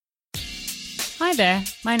Hi there,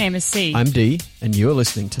 my name is C. I'm D, and you're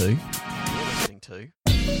listening to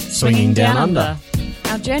Swinging Down Under.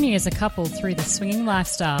 Our journey as a couple through the swinging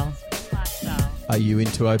lifestyle. Are you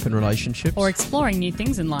into open relationships? Or exploring new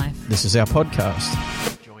things in life. This is our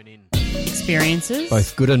podcast. Join in. Experiences.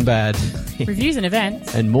 Both good and bad. Reviews and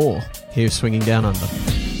events. And more. Here's Swinging Down Under.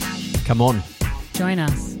 Come on. Join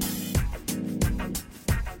us.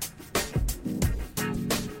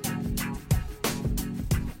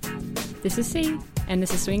 This is C, and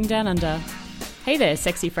this is Swinging Down Under. Hey there,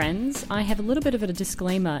 sexy friends. I have a little bit of a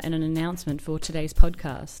disclaimer and an announcement for today's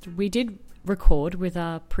podcast. We did record with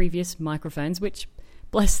our previous microphones, which,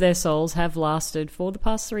 bless their souls, have lasted for the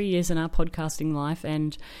past 3 years in our podcasting life,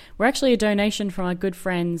 and we're actually a donation from our good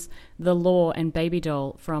friends, The Law and Baby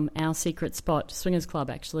Doll, from our secret spot, Swingers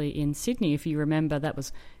Club, actually, in Sydney. If you remember, that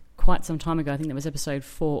was quite some time ago. I think that was episode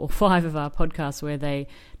 4 or 5 of our podcast, where they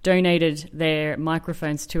donated their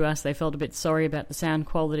microphones to us. They felt a bit sorry about the sound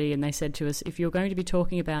quality, and they said to us, if you're going to be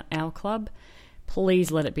talking about our club,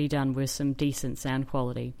 please let it be done with some decent sound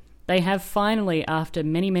quality. They have finally, after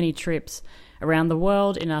many, many trips around the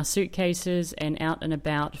world in our suitcases and out and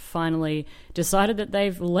about, finally decided that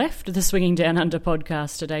they've left the Swinging Down Under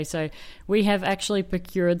podcast today. So we have actually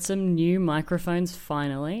procured some new microphones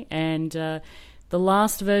finally, and the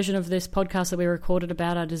last version of this podcast that we recorded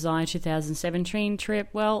about our Desire 2017 trip,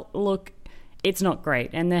 well, look, it's not great.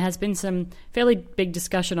 And there has been some fairly big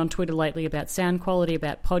discussion on Twitter lately about sound quality,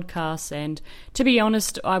 about podcasts. And to be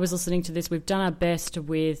honest, I was listening to this. We've done our best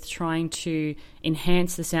with trying to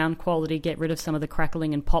enhance the sound quality, get rid of some of the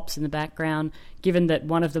crackling and pops in the background, given that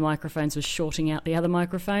one of the microphones was shorting out the other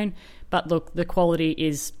microphone. But look, the quality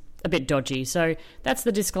is a bit dodgy. So that's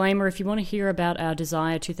the disclaimer. If you want to hear about our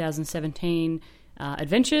Desire 2017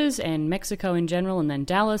 adventures and Mexico in general, and then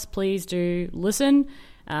Dallas, please do listen.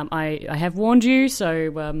 I have warned you,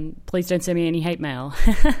 so please don't send me any hate mail.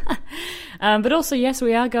 But also, yes,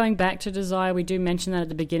 we are going back to Desire. We do mention that at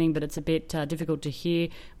the beginning, but it's a bit difficult to hear.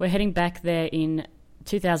 We're heading back there in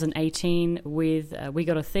 2018 with We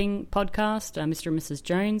Got a Thing podcast, Mr. and Mrs.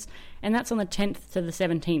 Jones, and that's on the 10th to the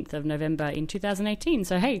 17th of November in 2018.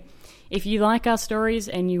 So hey, if you like our stories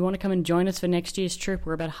and you want to come and join us for next year's trip,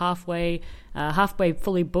 we're about halfway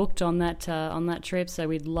fully booked on that trip, so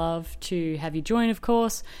we'd love to have you join, of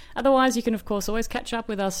course. Otherwise, you can, of course, always catch up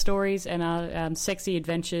with our stories and our sexy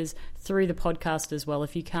adventures through the podcast as well.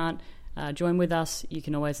 If you can't join with us, you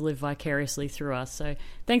can always live vicariously through us. So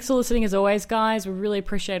thanks for listening as always, guys. We really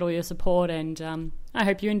appreciate all your support, and I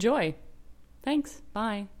hope you enjoy. Thanks.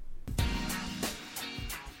 Bye.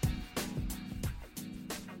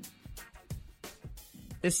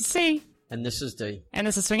 This is C. And this is D. And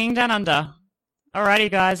this is Swinging Down Under.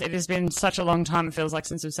 Alrighty, guys. It has been such a long time, it feels like,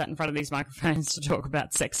 since we've sat in front of these microphones to talk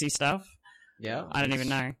about sexy stuff. Yeah. I don't even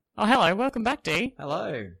know. Oh, hello. Welcome back, D.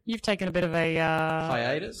 Hello. You've taken a bit of a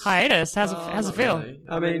hiatus. How's it feel? Really.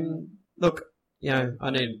 I mean, look,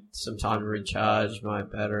 I need some time to recharge my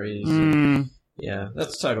batteries. Yeah,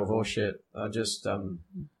 that's total horseshit. I just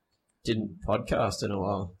didn't podcast in a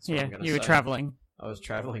while. Yeah, you were traveling. I was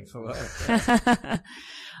traveling for work.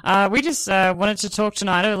 Yeah. We just wanted to talk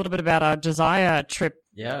tonight a little bit about our Desire trip.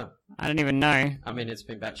 Yeah. I don't even know. I mean, it's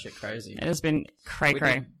been batshit crazy. It has been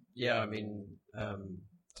cray-cray. Yeah, I mean,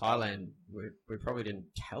 Thailand, we probably didn't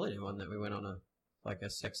tell anyone that we went on a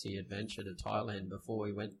sexy adventure to Thailand before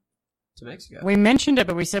we went to Mexico. We mentioned it,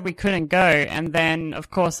 but we said we couldn't go. And then,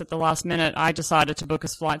 of course, at the last minute, I decided to book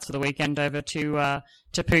us flights for the weekend over to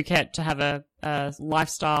Phuket to have a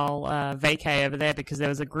lifestyle vacay over there, because there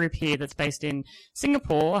was a group here that's based in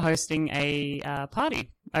Singapore hosting a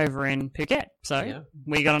party over in Phuket. So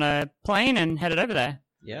we got on a plane and headed over there.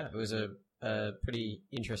 Yeah, it was a pretty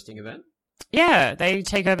interesting event. Yeah, they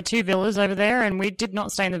take over 2 villas over there, and we did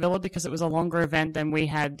not stay in the villa because it was a longer event than we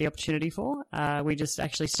had the opportunity for. We just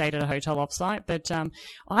actually stayed at a hotel off-site. But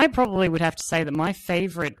I probably would have to say that my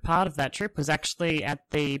favourite part of that trip was actually at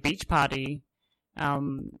the beach party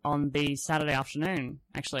on the Saturday afternoon,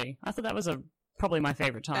 actually. I thought that was probably my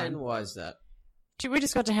favourite time. And why is that? We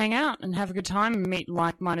just got to hang out and have a good time and meet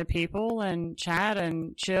like-minded people and chat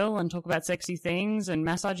and chill and talk about sexy things and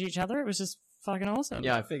massage each other. It was just fucking awesome.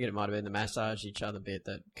 Yeah, I figured it might have been the massage each other bit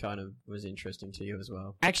that kind of was interesting to you as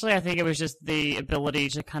well. Actually, I think it was just the ability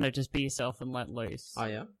to kind of just be yourself and let loose. Oh,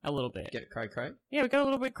 yeah? A little bit. Get cray-cray? Yeah, we got a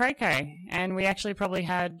little bit cray-cray. And we actually probably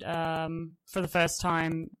had, for the first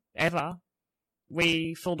time ever,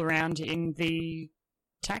 we fooled around in the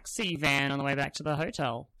taxi van on the way back to the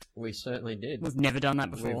hotel. We certainly did. We've never done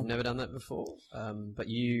that before. But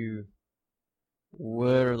you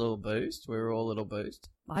were a little boozed. We were all a little boozed.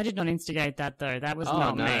 I did not instigate that, though. That was Oh,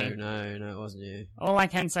 not no, me. no, it wasn't you. All I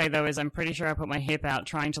can say, though, is I'm pretty sure I put my hip out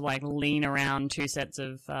trying to, like, lean around 2 sets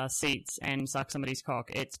of seats and suck somebody's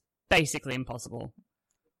cock. It's basically impossible.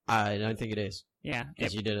 I don't think it is. Yeah.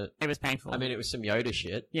 Because you did it. It was painful. I mean, it was some Yoda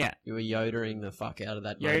shit. Yeah. You were Yodering the fuck out of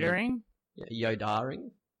that. Yodering? Yeah,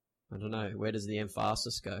 Yodaring? I don't know. Where does the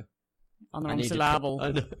emphasis go? On the wrong syllable.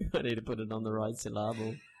 I know. I need to put it on the right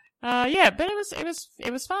syllable. Yeah, but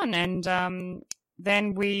it was fun, and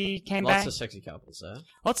then we came back. Lots of sexy couples there.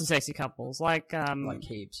 Lots of sexy couples, like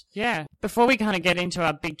heaps. Yeah. Before we kind of get into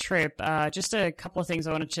our big trip, just a couple of things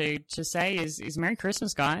I wanted to say is Merry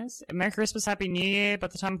Christmas, guys. Merry Christmas, Happy New Year. By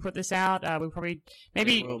the time we put this out, we'll probably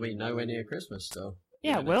It will be nowhere near Christmas still.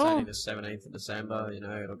 Yeah, It's only the 17th of December. You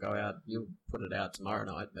know, it'll go out. You'll put it out tomorrow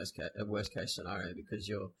night. Worst case scenario, because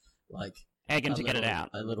you're like egging to get it out.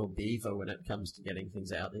 A little beaver when it comes to getting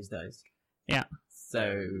things out these days. Yeah.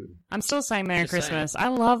 So I'm still saying Merry Christmas. I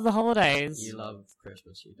love the holidays. You love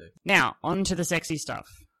Christmas, you do. Now, on to the sexy stuff.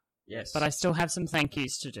 Yes. But I still have some thank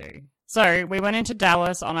yous to do. So, we went into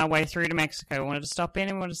Dallas on our way through to Mexico. We wanted to stop in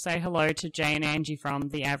and wanted to say hello to Jay and Angie from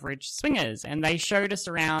The Average Swingers. And they showed us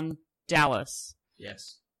around Dallas.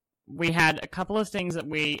 Yes. We had a couple of things that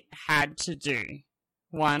we had to do.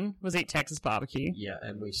 One was eat Texas barbecue. Yeah,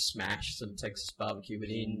 and we smashed some Texas barbecue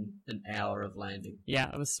within an hour of landing.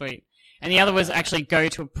 Yeah, it was sweet. And the other was actually go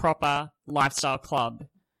to a proper lifestyle club.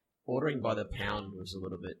 Ordering by the pound was a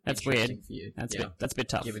little bit That's interesting weird. For you. That's a bit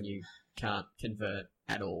tough. Given you can't convert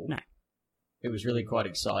at all. No. It was really quite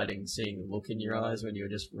exciting seeing the look in your eyes when you were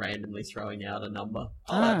just randomly throwing out a number.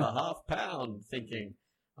 I'll have a half pound, thinking,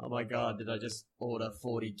 oh my god, did I just order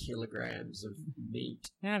 40 kilograms of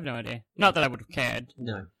meat? I have no idea. Not that I would have cared.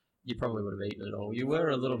 No, you probably would have eaten it all. You were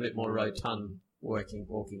a little bit more rotund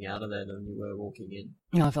walking out of there than you were walking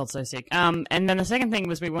in. Oh, I felt so sick. And then the second thing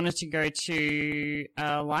was we wanted to go to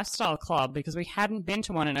a lifestyle club because we hadn't been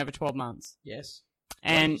to one in over 12 months. Yes.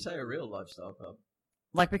 And why did you say a real lifestyle club?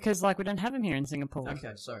 Because we don't have them here in Singapore.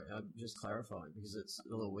 Okay, sorry, I'm just clarifying because it's a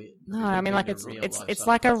little weird. No, I mean, like it's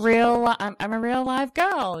like a real. I'm a real live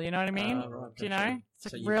girl. You know what I mean? Right, Do you know?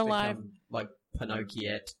 It's so like real live. Like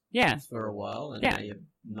Pinocchiette. Yeah. For a while, and yeah. now you're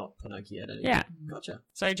not Pinocchiette anymore. Yeah. Gotcha.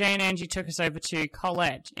 So Jay and Angie took us over to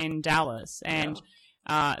Colette in Dallas, and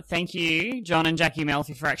thank you, John and Jackie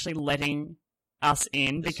Melfi, for actually letting us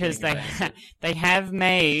in because they have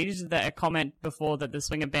made a comment before that the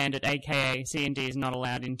Swinger Bandit, aka C&D, is not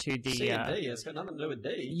allowed into the C&D. It's got nothing to do with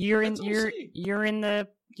D. You're in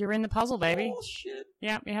the puzzle, baby. Oh shit!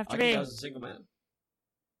 Yeah, you have to I be. can go as a single man.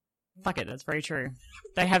 Fuck it, that's very true.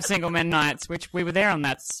 They have single men nights, which we were there on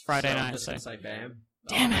that Friday night. I'm just gonna say bam.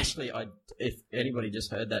 Damn it. Actually, if anybody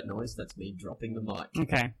just heard that noise, that's me dropping the mic.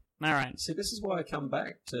 Okay, all right. See, this is why I come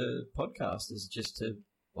back to podcasts, is just to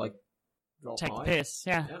like drop take the mic. piss.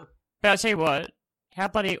 Yeah. But I'll tell you what, how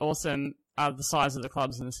bloody awesome are the size of the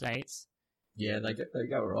clubs in the States? Yeah, they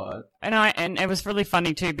go right. And it was really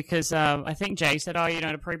funny too because I think Jay said,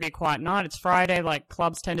 it'll probably be a quiet night. It's Friday, like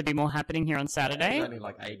clubs tend to be more happening here on Saturday. There's only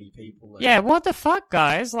like 80 people there. Yeah, what the fuck,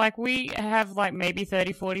 guys? Like we have like maybe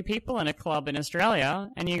 30, 40 people in a club in Australia,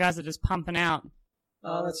 and you guys are just pumping out.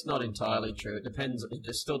 Oh, that's not entirely true. It depends.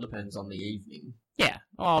 It still depends on the evening. Yeah,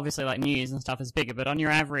 well, obviously like New Year's and stuff is bigger, but on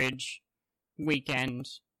your average weekend,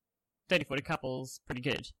 30, 40 couples, pretty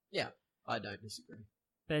good. Yeah, I don't disagree.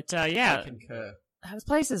 But yeah, I concur. This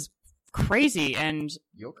place is crazy, and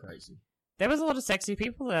you're crazy. There was a lot of sexy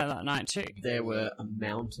people there that night too. There were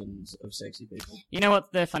mountains of sexy people. You know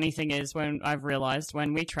what the funny thing is? When I've realized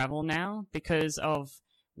when we travel now, because of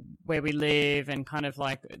where we live and kind of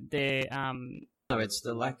like the No, it's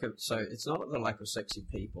the lack of. So it's not the lack of sexy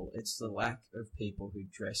people. It's the lack of people who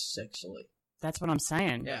dress sexily. That's what I'm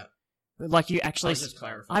saying. Yeah. Like you actually,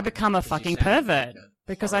 I become a fucking pervert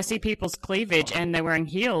because I see people's cleavage and they're wearing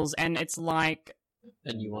heels, and it's like.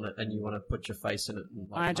 And you want to put your face in it. And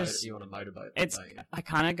like you want to motivate. I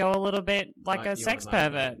kind of go a little bit like a sex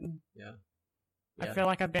pervert. Yeah. I feel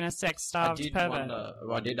like I've been a sex-starved pervert.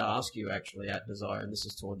 I did ask you actually at Desire, and this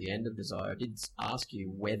is toward the end of Desire. I did ask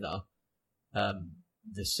you whether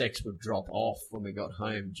the sex would drop off when we got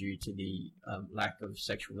home due to the lack of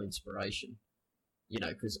sexual inspiration. You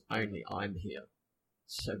know, because only I'm here.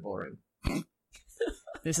 So boring.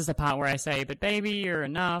 This is the part where I say, but baby, you're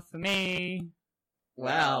enough for me.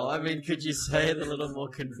 Wow, I mean, could you say it a little more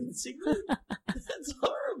convincingly? That's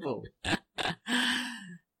horrible.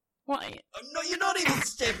 What? No, you're not even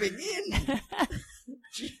stepping in.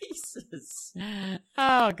 Jesus.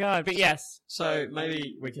 Oh, God, but yes. So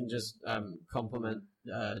maybe we can just compliment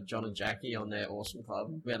John and Jackie on their awesome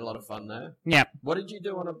club. We had a lot of fun there. Yep. What did you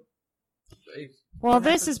do on a Well,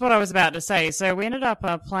 this is what I was about to say. So we ended up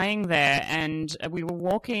playing there, and we were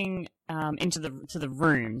walking into the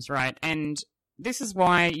rooms, right? And this is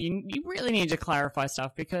why you really need to clarify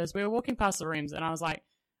stuff, because we were walking past the rooms, and I was like,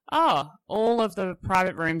 oh, all of the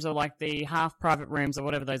private rooms, or like the half private rooms, or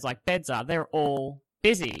whatever those like beds are, they're all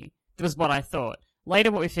busy. That was what I thought.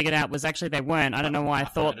 Later, what we figured out was actually they weren't. I don't know why I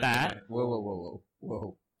thought that. Whoa.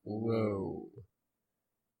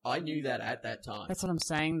 I knew that at that time. That's what I'm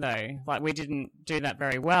saying, though. Like, we didn't do that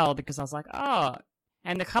very well, because I was like, oh.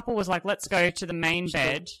 And the couple was like, let's go to the main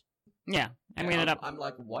bed. Yeah. And we ended up... I'm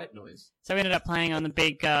like white noise. So we ended up playing on the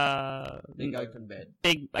big open bed.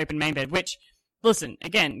 Big open main bed, which, listen,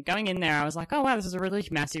 again, going in there, I was like, oh, wow, this is a really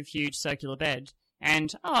massive, huge circular bed.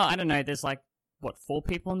 And, I don't know, there's like, 4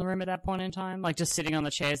 people in the room at that point in time? Like, just sitting on the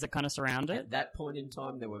chairs that kind of surround it? At that point in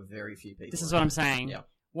time, there were very few people. This is what I'm saying. Yeah.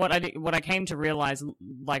 What I came to realize,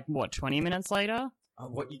 20 minutes later?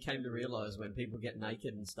 What you came to realize when people get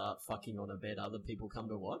naked and start fucking on a bed, other people come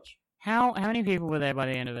to watch? How many people were there by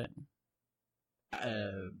the end of it?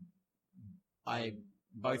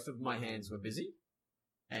 Both of my hands were busy,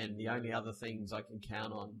 and the only other things I can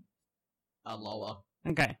count on are lower.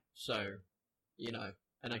 Okay. So,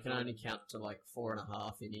 and I can only count to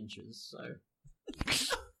 4.5 in inches, so...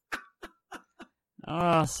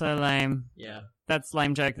 Oh, so lame. Yeah. That's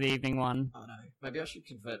lame joke of the evening one. I know. Maybe I should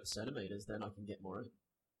convert to centimetres, then I can get more in.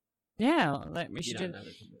 Yeah, we should You don't know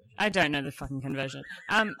the conversion. I don't know the fucking conversion.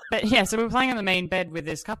 But yeah, so we were playing on the main bed with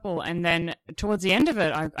this couple, and then towards the end of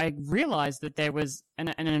it, I realized that there was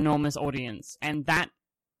an enormous audience, and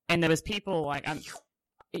there was people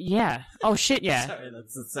yeah. Oh shit, yeah. Sorry,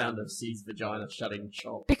 that's the sound of C's vagina shutting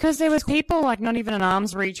shop. Because there was people not even an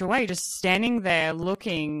arm's reach away, just standing there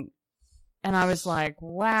looking. And I was like,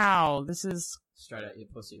 wow, this is... Straight out your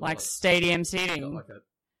pussy. Stadium seating. Like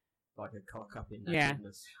a cock up in that Yeah.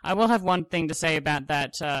 goodness. I will have one thing to say about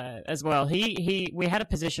that as well. We had a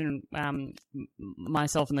position,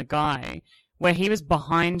 myself and the guy, where he was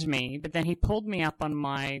behind me, but then he pulled me up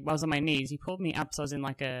I was on my knees. He pulled me up so I was in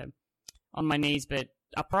on my knees, but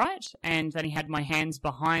upright. And then he had my hands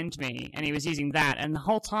behind me, and he was using that. And the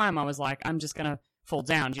whole time I was like, I'm just going to fall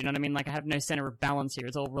down. Do you know what I mean? I have no center of balance here.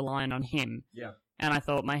 It's all relying on him. Yeah. And I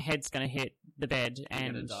thought my head's going to hit the bed,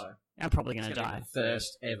 and You're gonna die. I'm probably going to die. Be the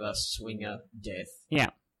first ever swinger death.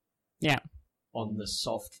 Yeah. Yeah. On the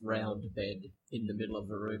soft, round bed in the middle of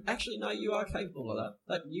the room. Actually, no, you are capable of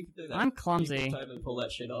that. You can do that. I'm clumsy. You can totally pull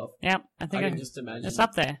that shit off. Yep. I think I can just imagine. It's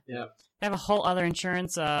up there. Yeah. They have a whole other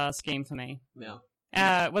insurance scheme for me.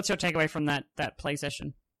 Yeah. What's your takeaway from that play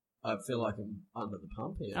session? I feel like I'm under the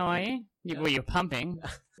pump here. Oh, are you? Yeah. Well, you're pumping.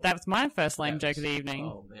 That was my first lame joke of the evening.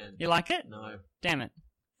 Oh, man. You like it? No. Damn it.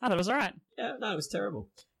 I thought it was alright. Yeah, no, it was terrible.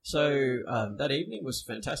 So, that evening was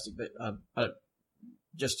fantastic, but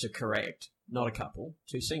just to correct, not a couple,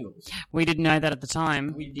 2 singles. We didn't know that at the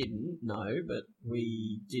time. We didn't know, but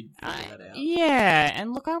we did figure that out. Yeah,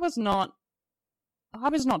 and look, I was not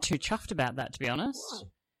too chuffed about that, to be honest. Why?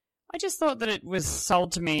 I just thought that it was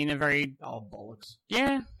sold to me in a very... Oh, bollocks.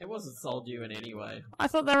 Yeah. It wasn't sold to you in any way. I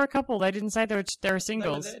thought they were a couple. They didn't say they were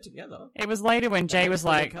singles. They were there together. It was later when Jay was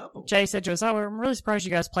like... couple. Jay said to us, oh, I'm really surprised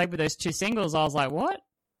you guys played with those 2 singles. I was like, what?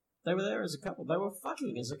 They were there as a couple. They were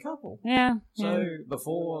fucking as a couple. Yeah. So,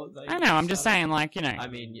 before they... I know, I'm just saying, I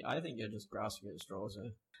mean, I think you're just grasping at straws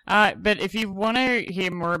there. But if you want to hear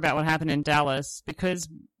more about what happened in Dallas, because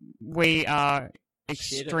we are...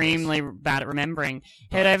 extremely bad at remembering.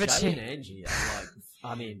 Head over Jay to and Angie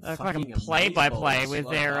are fucking play-by-play with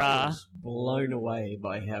their. I was blown away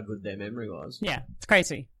by how good their memory was. Yeah, it's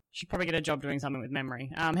crazy. Should probably get a job doing something with memory.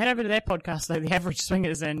 Head over to their podcast, though, The Average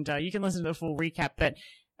Swingers, and you can listen to the full recap. But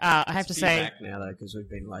I have to say, back now though, because we've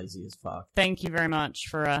been lazy as fuck. Thank you very much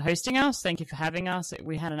for hosting us. Thank you for having us.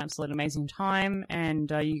 We had an absolute amazing time, and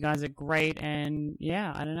you guys are great. And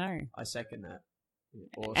yeah, I don't know. I second that.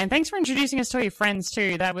 Awesome. And thanks for introducing us to your friends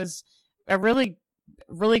too. That was a really,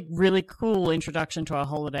 really, really cool introduction to our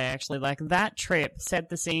holiday, actually. That trip set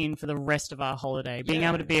the scene for the rest of our holiday. Being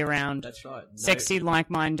able to be around that's right. sexy,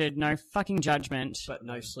 like-minded, no fucking judgment. But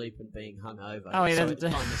no sleep and being hungover. Oh, yeah, so it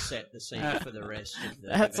kind of set the scene for the rest of the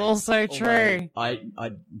That's event. also true. I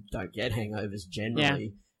don't get hangovers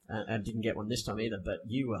generally, and didn't get one this time either, but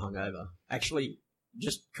you were hungover. Actually,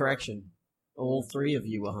 just correction. All 3 of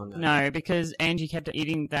you were hungover. No, because Angie kept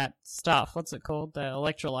eating that stuff. What's it called? The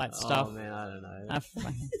electrolyte stuff. Oh, man, I don't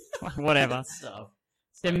know. Whatever. Stuff.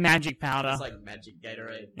 The magic powder. It's like magic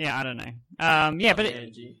Gatorade. Yeah, I don't know.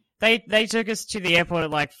 But they took us to the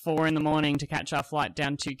airport at 4 a.m. to catch our flight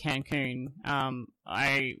down to Cancun.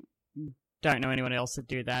 I don't know anyone else would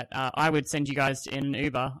do that. I would send you guys in an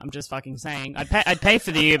Uber. I'm just fucking saying. I'd pay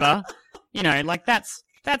for the Uber. You know, like that's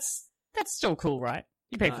still cool, right?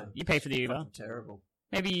 You pay for the Uber. Fucking terrible.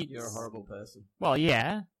 Maybe You're a horrible person. Well,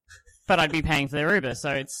 yeah, but I'd be paying for their Uber,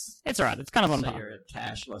 so it's alright. It's kind of on So par. you're a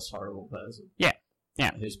cashless horrible person. Yeah.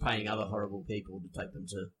 Who's paying other horrible people to take them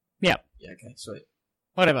to... Yeah. Yeah, okay, sweet.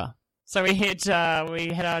 Whatever. So we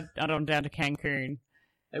head on down to Cancun.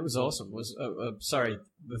 It was awesome. Sorry,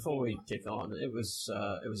 before we kick on, it was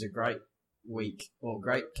a great week, or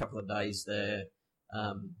great couple of days there.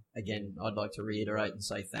 Again, I'd like to reiterate and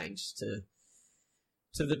say thanks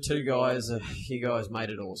to the two guys. You guys made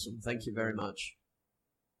it awesome. Thank you very much.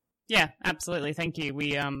 Yeah, absolutely. Thank you.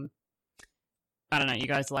 We I don't know, you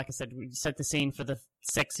guys, like I said, we set the scene for the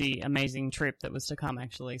sexy, amazing trip that was to come,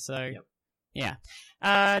 actually. So, yep.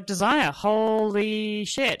 Yeah. Desire, holy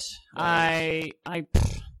shit. A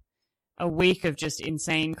week of just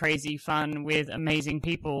insane, crazy fun with amazing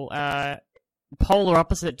people. Polar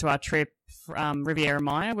opposite to our trip from Riviera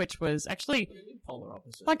Maya, which was actually... What do you mean polar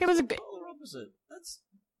opposite? Like, it was a bit... Polar opposite?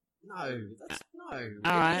 No. We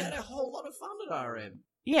Alright. had a whole lot of fun at RM.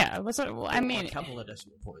 Yeah, I mean... A couple of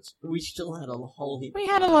decimal points. We still had a whole heap. We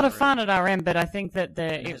had a lot of fun at RM, but I think that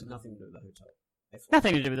it has nothing to do with the hotel.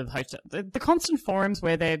 Nothing to do with the hotel. The constant forums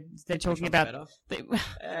where they're talking about...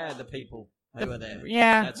 The people who were there.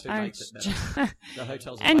 Yeah. That's who makes it better. The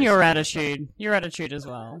hotels are and your attitude. Your attitude as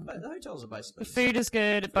well. But the hotels are basically... The food is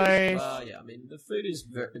good at both. Yeah, I mean, the food is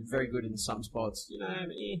very, very good in some spots. You know,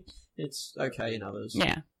 it's okay in others.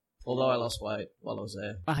 Yeah. Although I lost weight while I was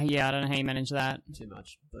there. Yeah, I don't know how you manage that. Too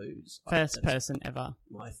much booze. First person ever.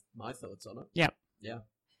 My thoughts on it. Yep. Yeah.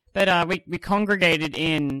 But we congregated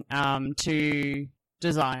in to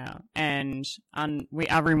Desire, and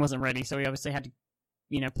our room wasn't ready, so we obviously had to,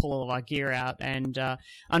 pull all of our gear out and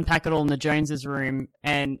unpack it all in the Joneses' room.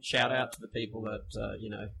 And shout out to the people that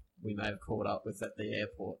we may have caught up with at the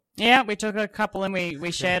airport. Yeah, we took a couple and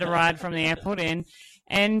we shared a ride from the airport in.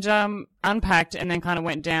 And unpacked, and then kind of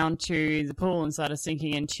went down to the pool and started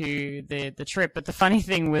sinking into the trip. But the funny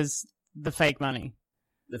thing was the fake money.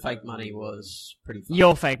 The fake money was pretty funny.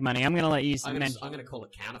 Your fake money. I'm going to let you I'm going to call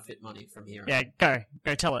it counterfeit money from here on. Yeah,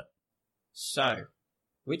 go tell it. So,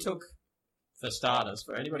 we took, for starters,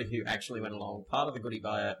 for anybody who actually went along, part of the goodie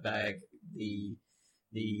bag, the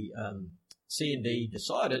C&D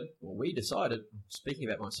decided, or we decided, speaking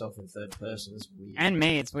about myself in third person is weird. And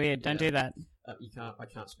me, it's weird. Don't do that. I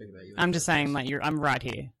can't speak about you. I'm just saying, like, I'm right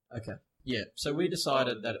here. Okay. Yeah. So we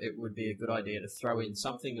decided that it would be a good idea to throw in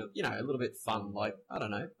something, a little bit fun, like, I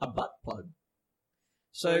don't know, a butt plug.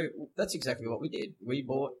 So that's exactly what we did. We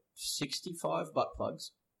bought 65 butt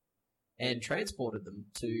plugs and transported them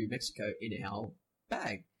to Mexico in our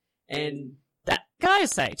bag. And that, can I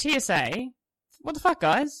just say, TSA, what the fuck,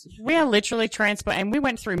 guys? We are literally and we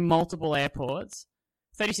went through multiple airports,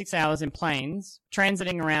 36 hours in planes,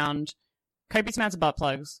 transiting around copious amounts of butt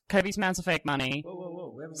plugs, copious amounts of fake money, whoa.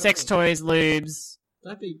 Sex toys, lubes.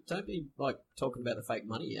 Don't be like talking about the fake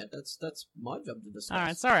money yet. That's my job to discuss. All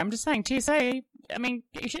right, sorry. I'm just saying, TSA. I mean,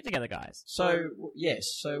 get your shit together, guys. So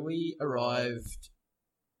yes, we arrived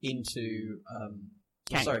into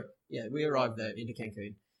we arrived there into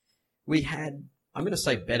Cancun. We had, I'm going to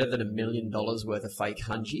say, better than $1 million worth of fake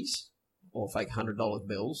hungies or fake $100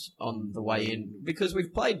 bills on the way in, because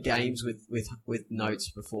we've played games with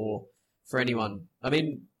notes before. For anyone, I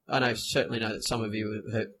mean, I certainly know that some of you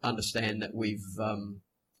understand that we've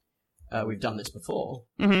done this before.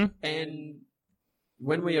 Mm-hmm. And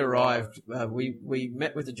when we arrived, we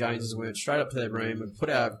met with the Joneses. We went straight up to their room and put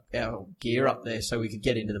our gear up there so we could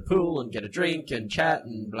get into the pool and get a drink and chat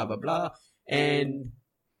and blah blah blah. And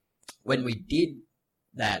when we did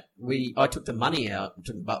that, I took the money out,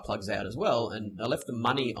 took the butt plugs out as well, and I left the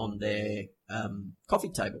money on their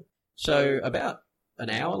coffee table. So about an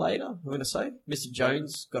hour later, I'm going to say, Mr.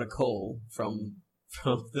 Jones got a call from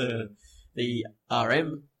the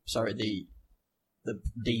RM, sorry, the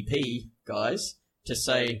DP guys to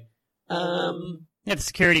say, the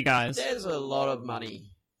security guys. There's a lot of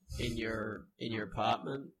money in your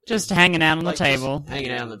apartment, just hanging out on the table.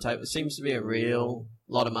 Hanging out on the table. It seems to be a real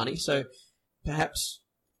lot of money. So perhaps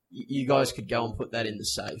you guys could go and put that in the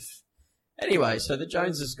safe. Anyway, so the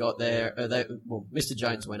Joneses got there. Mr.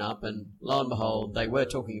 Jones went up, and lo and behold, they were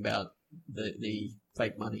talking about the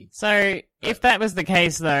fake money. So, if that was the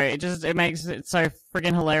case, though, it makes it so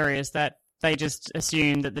friggin' hilarious that they just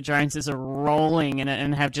assume that the Joneses are rolling in it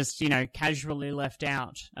and have just, casually left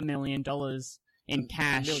out $1 million in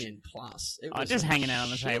cash. $1 million plus. It was just hanging out on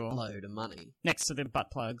the table. Load of money next to the butt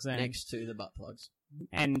plugs.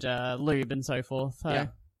 And lube and so forth. So,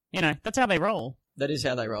 that's how they roll. That is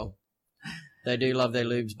how they roll. They do love their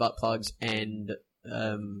lubes, butt plugs, and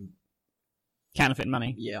counterfeit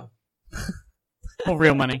money. Yeah. Or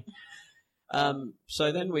real money.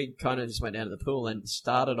 So then we kind of just went down to the pool and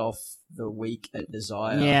started off the week at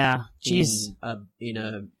Desire. Yeah, jeez.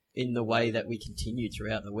 In the way that we continued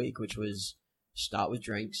throughout the week, which was start with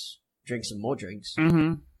drinks, drink some more drinks,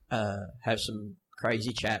 have some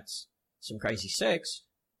crazy chats, some crazy sex,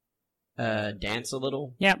 dance a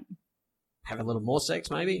little. Yep. Have a little more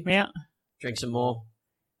sex, maybe. Yeah. Drink some more.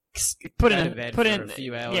 Put go in to bed put for in a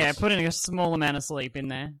few hours. Yeah, put in a small amount of sleep in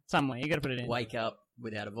there somewhere. You got to put it in. Wake up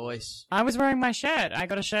without a voice. I was wearing my shirt. I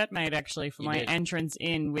got a shirt made actually for You my did. entrance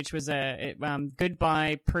in, which was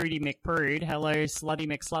goodbye Prudy McPrude, hello Slutty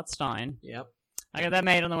McSlutstein. Yep. I got that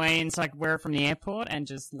made on the way in so I could wear it from the airport and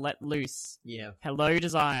just let loose. Yeah. Hello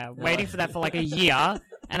Desire. Waiting for that for like a year,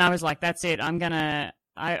 and I was like, that's it.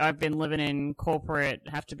 I've been living in corporate,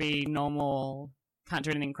 have to be normal, can't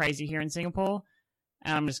do anything crazy here in Singapore,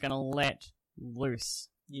 and I'm just gonna let loose.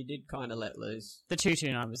 You did kind of let loose. The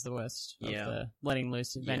tutu night was the worst of Yeah. the letting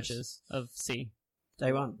loose adventures of C.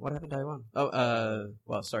 Day one. What happened day one?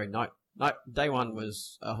 Day one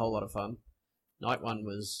was a whole lot of fun. Night one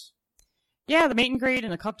was... Yeah, the meet and greet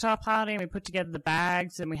and the cocktail party, and we put together the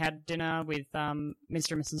bags, and we had dinner with Mr.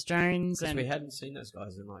 and Mrs. Jones. And we hadn't seen those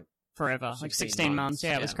guys in like... forever, like 16 months.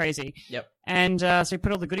 Yeah, it was crazy. Yep. And so we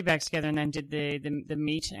put all the goodie bags together and then did the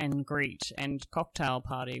meet and greet and cocktail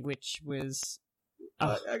party, which was...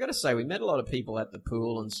 I got to say, we met a lot of people at the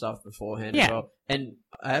pool and stuff beforehand Yeah. as well. And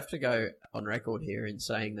I have to go on record here in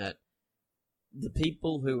saying that the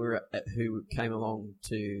people who came along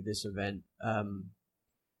to this event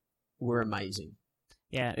were amazing.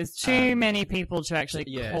 Yeah, there's too many people to actually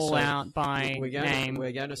call out by name.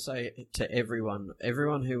 We're going to say to everyone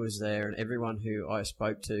who was there and everyone who I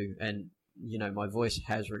spoke to, and you know, my voice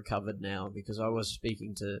has recovered now because I was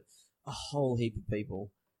speaking to a whole heap of people.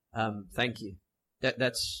 Thank you.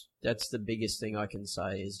 That's the biggest thing I can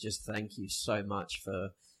say is just thank you so much for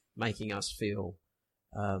making us feel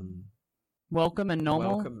welcome and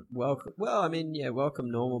normal. Welcome. Well, I mean, yeah,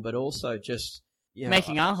 welcome, normal, but also just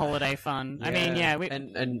making our holiday fun. Yeah, I mean, yeah,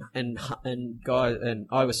 and guys, and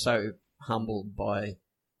I was so humbled by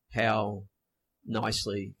how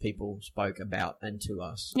nicely people spoke about and to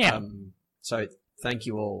us. Yeah. So thank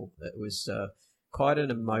you all. It was quite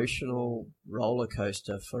an emotional roller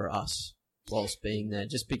coaster for us whilst being there,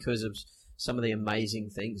 just because of some of the amazing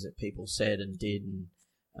things that people said and did,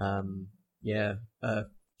 and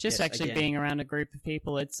being around a group of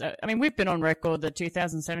people. It's, I mean, we've been on record that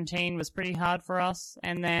 2017 was pretty hard for us,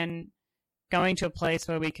 and then going to a place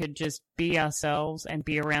where we could just be ourselves and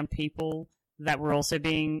be around people that were also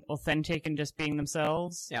being authentic and just being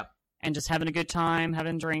themselves. Yeah. And just having a good time,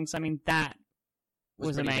 having drinks. I mean, that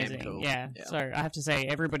was amazing. Cool. Yeah. So I have to say,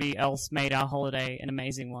 everybody else made our holiday an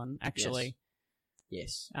amazing one, actually.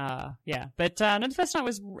 Yes. Yeah. But no, the first night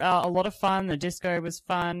was a lot of fun. The disco was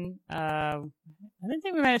fun. I don't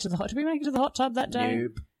think we made it to the hot. Did we make it to the hot tub that day?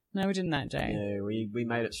 Nope. No, we didn't that day. No, we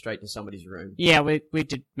made it straight to somebody's room. Yeah, we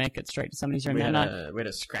did make it straight to somebody's room that night. We had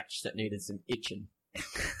a scratch that needed some itching,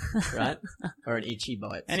 right? Or an itchy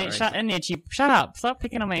bite. Shut up! Stop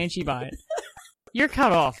picking on my itchy bite. You're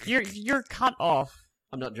cut off. You're cut off.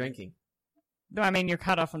 I'm not drinking. No, I mean you're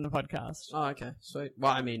cut off from the podcast. Oh, okay, sweet.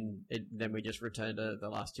 Well, I mean, then we just returned to the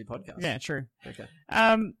last two podcasts. Yeah, true. Okay.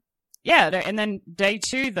 Yeah, and then day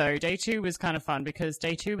two was kind of fun because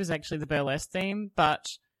day two was actually the burlesque theme, but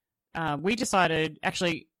we decided,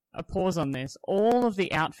 actually, a pause on this, all of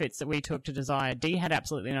the outfits that we took to Desire, D had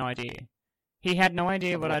absolutely no idea. He had no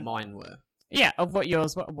idea what mine were. Yeah, of what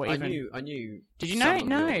yours, what I even... knew. Did you know?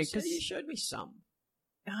 No, because you showed me some.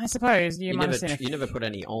 I suppose you might have seen You never put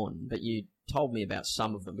any on, but you told me about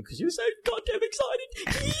some of them because you were so goddamn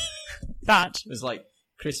excited. But it was like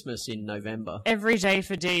Christmas in November. Every day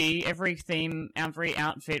for D, every theme, every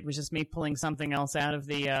outfit was just me pulling something else out of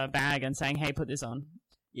the bag and saying, "Hey, put this on."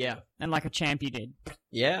 Yeah, and like a champ, you did.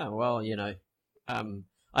 Yeah, well, you know,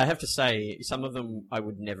 I have to say some of them I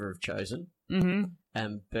would never have chosen.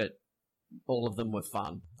 Mm-hmm. But all of them were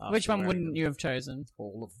fun. Which one wouldn't you have chosen?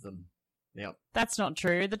 All of them. Yep. That's not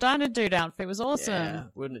true. The Diner Dude outfit was awesome. Yeah,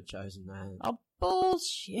 wouldn't have chosen that. Oh,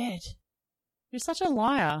 bullshit. You're such a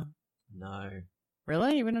liar. No.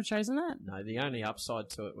 Really? You wouldn't have chosen that? No, the only upside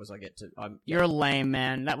to it was I get to... You're a lame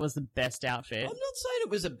man. That was the best outfit. I'm not saying it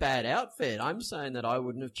was a bad outfit. I'm saying that I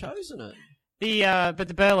wouldn't have chosen it. But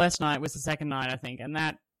the burlesque night was the second night, I think, and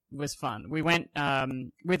that was fun. We went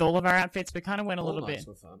with all of our outfits. We kind of went a little bit... All nights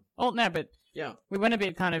were fun. Oh, no, but... Yeah. We went a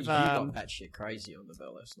bit kind of... You got batshit crazy on the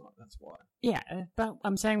burlesque night, that's why. Yeah, but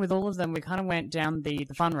I'm saying with all of them, we kind of went down the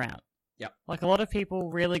fun route. Yep. Like a lot of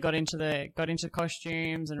people really got into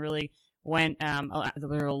costumes and really There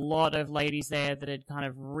were a lot of ladies there that had kind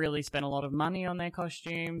of really spent a lot of money on their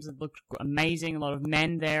costumes. It looked amazing. A lot of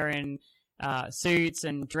men there in suits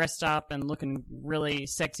and dressed up and looking really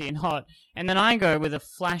sexy and hot. And then I go with a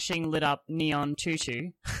flashing, lit up neon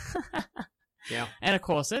tutu. Yeah. And a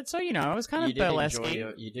corset. So, I was kind of burlesque.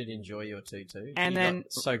 You did enjoy your tutu. And you then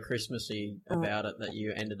got so Christmassy about it that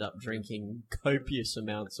you ended up drinking copious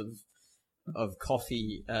amounts of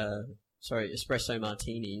coffee, espresso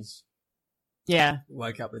martinis. Yeah.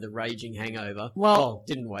 Woke up with a raging hangover. Well,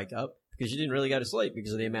 didn't wake up because you didn't really go to sleep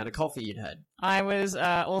because of the amount of coffee you'd had. I was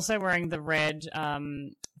also wearing the red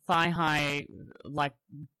thigh-high,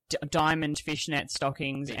 diamond fishnet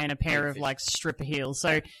stockings and a pair of, stripper heels.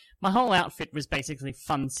 So my whole outfit was basically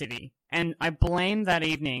Fun City. And I blame that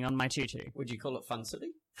evening on my tutu. Would you call it Fun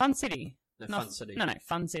City? Fun City. No, Fun City. No,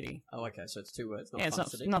 Fun City. Oh, okay, so it's two words, not Fun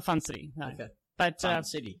City? It's not Fun City, no. Okay. But Fun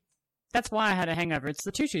City. That's why I had a hangover. It's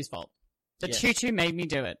the tutu's fault. The tutu made me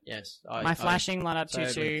do it. Yes. My flashing light up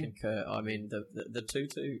totally tutu. Concur. I mean, the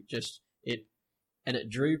tutu it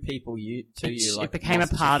drew people to you. It became a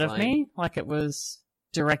part of me, like it was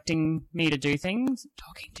directing me to do things,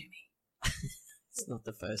 talking to me. It's not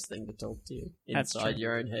the first thing to talk to you inside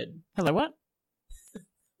your own head. Hello, what?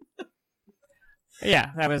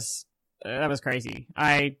 Yeah, that was crazy.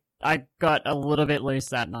 I got a little bit loose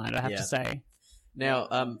that night, I have to say. Now,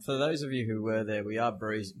 for those of you who were there, we are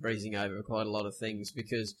breezing over quite a lot of things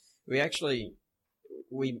because we actually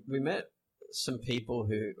we met some people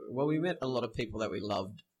we met a lot of people that we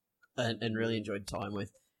loved and really enjoyed time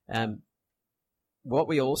with. What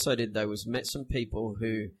we also did though was met some people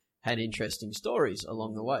who had interesting stories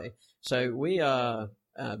along the way. So we are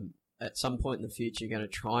at some point in the future going to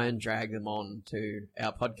try and drag them on to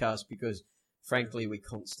our podcast because, frankly, we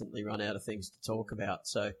constantly run out of things to talk about.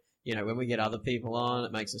 So, when we get other people on,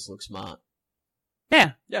 it makes us look smart.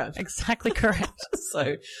 Yeah. Yeah. Exactly correct.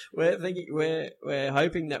 So we're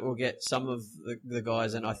hoping that we'll get some of the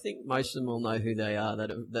guys, and I think most of them will know who they are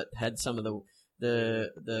that had some of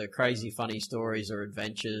the crazy funny stories or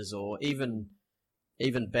adventures, or even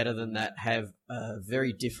better than that, have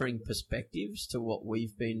very differing perspectives to what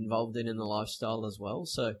we've been involved in the lifestyle as well.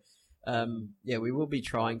 So we will be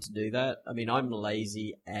trying to do that. I mean, I'm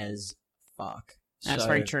lazy as fuck. That's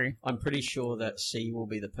very true. I'm pretty sure that C will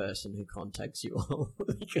be the person who contacts you all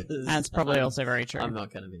because that's probably also very true. I'm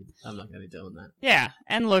not going to be doing that. Yeah,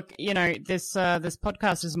 and look, this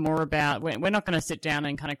podcast is more about we're not going to sit down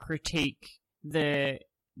and kind of critique the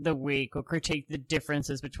week or critique the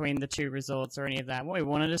differences between the two resorts or any of that. What we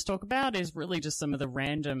wanted to talk about is really just some of the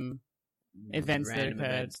random events that occurred,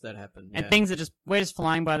 events that happened, and things that we're just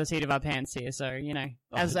flying by the seat of our pants here. So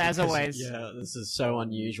as always, yeah, this is so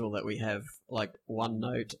unusual that we have one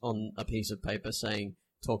note on a piece of paper saying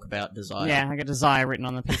 "talk about desire." Yeah, I got desire written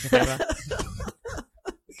on the piece of paper.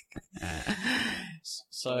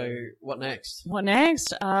 So what next? What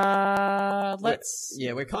next? Let's.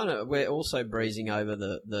 We're also breezing over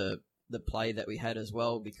the play that we had as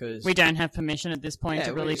well because we don't have permission at this point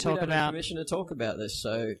to really talk about. We don't have permission to talk about this,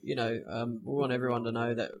 so we want everyone to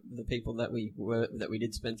know that the people that we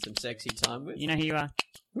did spend some sexy time with. You know who you are.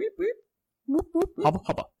 Whip whip. Whoop, whoop, whoop. Hubba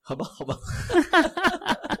hubba. Hubba hubba.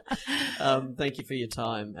 Thank you for your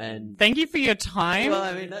time and. Thank you for your time. Well,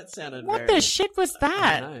 I mean that sounded. What the shit was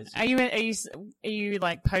that? Are you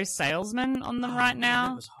like post salesman on them right now?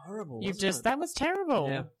 That was horrible. That was terrible.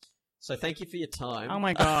 Yeah. So thank you for your time. Oh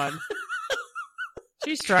my god.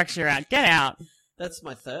 She strikes you out. Get out. That's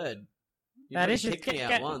my third. That is just me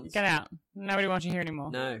out once. Get out. Nobody wants you here anymore.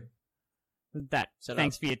 No.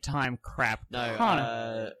 Thanks for your time, crap.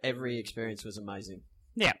 No, every experience was amazing.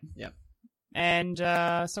 Yeah. Yeah. And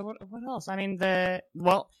so what else? I mean,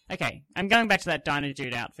 okay. I'm going back to that Diner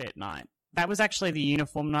Dude outfit night. That was actually the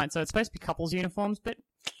uniform night, so it's supposed to be couples uniforms, but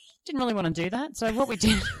didn't really want to do that. So what we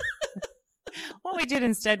did... What we did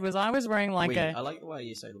instead was I was wearing I like the way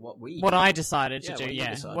you say what I decided to do,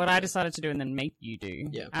 I decided to do and then make you do.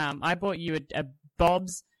 Yeah. I bought you a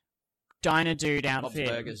Bob's Diner Dude outfit.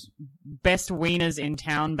 Bob's Burgers. Best wieners in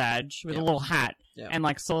town badge with a little hat and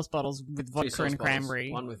sauce bottles with vodka and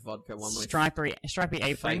cranberry. One with vodka, one with stripy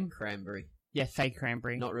apron. Fake cranberry. Yeah, fake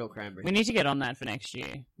cranberry. Not real cranberry. We need to get on that for next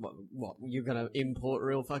year. What? You're going to import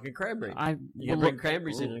real fucking cranberry? You're going to bring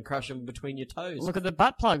cranberries in and crush them between your toes. Look at the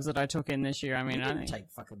butt plugs that I took in this year. I mean, you didn't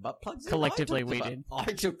take fucking butt plugs in. Collectively, we did.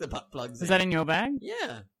 I took the butt plugs in. Is that in your bag?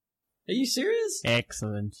 Yeah. Are you serious?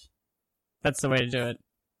 Excellent. That's the way to do it.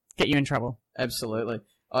 Get you in trouble. Absolutely.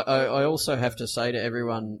 I also have to say to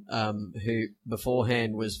everyone who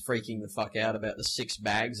beforehand was freaking the fuck out about the 6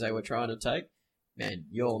 bags they were trying to take, man,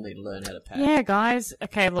 you all need to learn how to pack. Yeah, guys.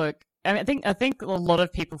 Okay, look. I mean, I think a lot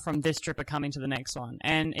of people from this trip are coming to the next one.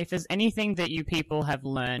 And if there's anything that you people have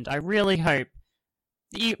learned, I really hope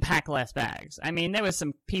that you pack less bags. I mean, there was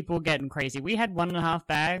some people getting crazy. We had 1.5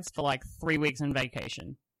 bags for like 3 weeks on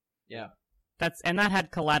vacation. Yeah. That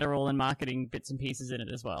had collateral and marketing bits and pieces in it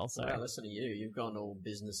as well. So listen to you. You've gone all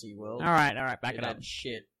businessy world. All right, back it up. Had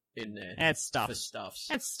shit in there. It's stuff. For stuffs.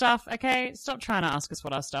 It's stuff. Okay, stop trying to ask us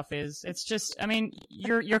what our stuff is. It's just, I mean,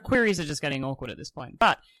 your queries are just getting awkward at this point.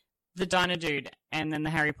 But the Diner Dude and then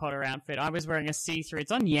the Harry Potter outfit. I was wearing a see-through.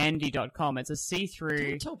 It's on yandy.com. It's a see-through.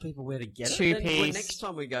 Don't tell people where to get it. Two-piece. Next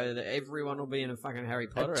time we go, everyone will be in a fucking Harry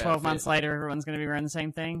Potter 12 outfit. months later, everyone's going to be wearing the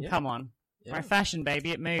same thing. Yeah. Come on. Yeah. My fashion, baby,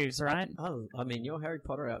 it moves, right? Oh, I mean, your Harry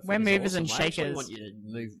Potter outfit. We're movers awesome. and shakers.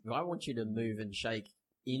 I want you to move and shake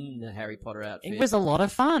in the Harry Potter outfit. It was a lot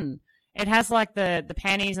of fun. It has like the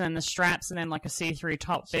panties and then the straps and then like a see-through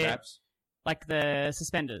top bit. Straps. Like the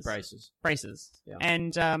suspenders. Braces. Yeah.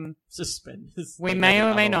 And suspenders. We may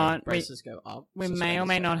or may not. Braces go up. We may or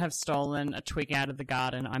may not have stolen a twig out of the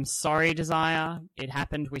garden. I'm sorry, Desire. It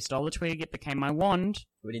happened. We stole a twig. It became my wand.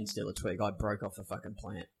 We didn't steal a twig. I broke off the fucking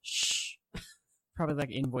plant. Shh. Probably like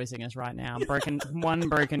invoicing us right now. One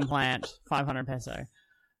broken plant, 500 peso.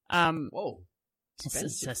 Whoa.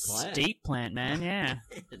 It's a steep plant, man. Yeah.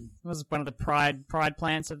 It was one of the pride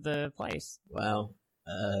plants of the place. Well,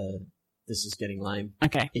 this is getting lame.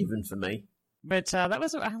 Okay. Even for me. But I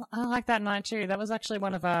like that night too. That was actually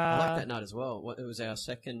one of our... I like that night as well. It was our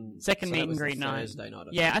second meet and greet night. Thursday night.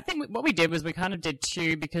 Yeah, I think what we did was we kind of did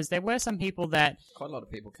two because there were some people that... Quite a lot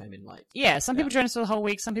of people came in late. Yeah, some people joined us for the whole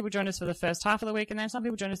week, some people joined us for the first half of the week, and then some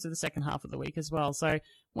people joined us for the second half of the week as well. So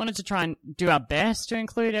wanted to try and do our best to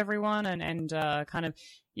include everyone and kind of...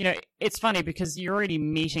 You know, it's funny because you're already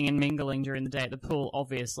meeting and mingling during the day at the pool,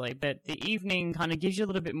 obviously, but the evening kind of gives you a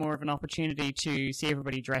little bit more of an opportunity to see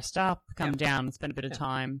everybody dressed up, come down and spend a bit of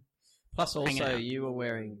time. Plus, also, you were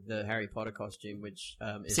wearing the Harry Potter costume, which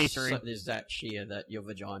is see-through. There's that sheer that your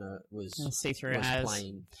vagina was see-through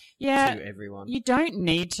plain to everyone. You don't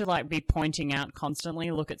need to like be pointing out constantly,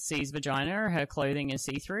 look at C's vagina, her clothing is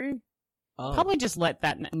see-through. Oh. Probably just let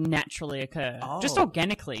that naturally occur. Just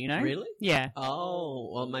organically, you know? Really? Yeah. Oh,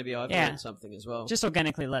 well, maybe I've learned something as well. Just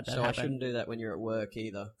organically let that happen. So I shouldn't do that when you're at work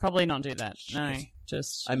either. Probably not do that. No,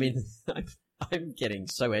 just... I mean, I'm getting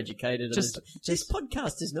so educated. This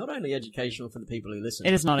podcast is not only educational for the people who listen.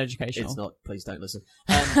 It is not educational. It's not. Please don't listen.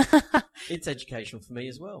 It's educational for me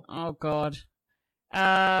as well. Oh, God.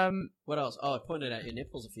 What else? Oh, I pointed out your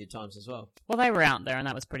nipples a few times as well. Well, they were out there, and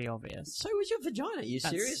that was pretty obvious. So was your vagina. Are you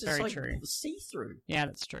serious? That's very it's like true. See-through. Yeah,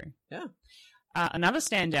 that's true. Yeah. Another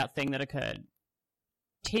standout thing that occurred.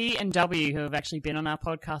 T and W, who have actually been on our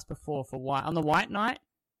podcast before on the White Night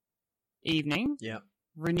evening,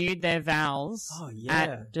 renewed their vows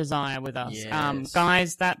at Desire with us. Yes.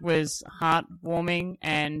 Guys, that was heartwarming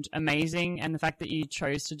and amazing, and the fact that you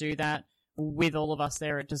chose to do that with all of us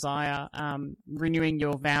there at Desire, renewing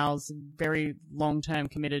your vows, very long-term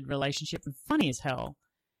committed relationship, and funny as hell.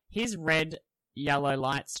 His red, yellow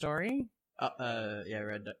light story. Red,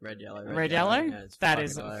 yellow. Red, yellow? Yeah, that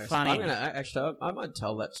is hilarious. funny. I might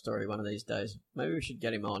tell that story one of these days. Maybe we should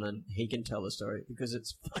get him on and he can tell the story because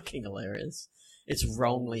it's fucking hilarious. It's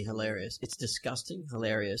wrongly hilarious. It's disgusting,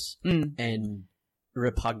 hilarious, and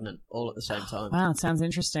repugnant all at the same time. Wow, it sounds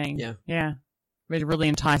interesting. Yeah. Really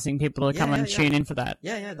enticing people to come and tune in for that.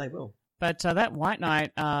 Yeah, they will. But that White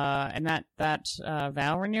Night and that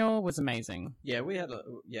vow renewal was amazing. Yeah, we had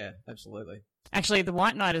absolutely. Actually, the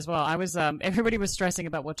White Night as well. I was everybody was stressing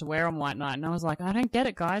about what to wear on White Night, and I was like, I don't get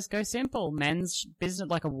it, guys. Go simple. Men's business,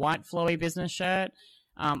 like a white flowy business shirt.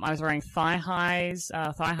 I was wearing thigh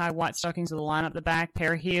high white stockings with a line up the back,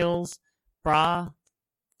 pair of heels, bra.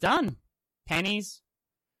 Done. Panties.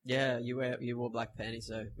 Yeah, you wore black panties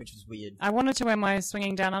though, which was weird. I wanted to wear my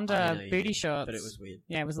swinging down under booty shorts, but it was weird.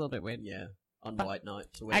 Yeah, it was a little bit weird. Yeah, on White Night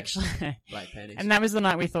to wear black panties. And that was the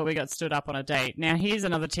night we thought we got stood up on a date. Now, here's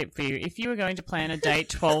another tip for you: if you were going to plan a date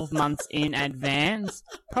 12 months in advance,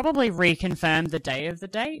 probably reconfirm the day of the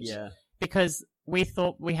date. Yeah, because we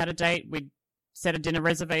thought we had a date, we'd set a dinner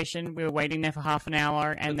reservation, we were waiting there for half an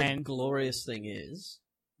hour, and then the glorious thing is.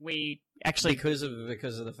 We actually because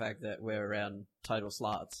of the fact that we're around total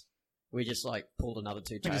sluts, we just like pulled another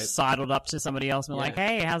two toes. We just sidled up to somebody else and we're like,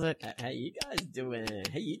 "Hey, how's it? Hey, you guys doing?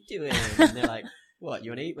 How you doing?" And they're like, "What? You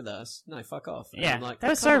want to eat with us? No, fuck off." And yeah, I'm like, that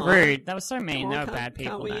was so rude. That was so mean. They were bad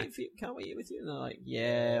people. Can't we eat with you? And they're like,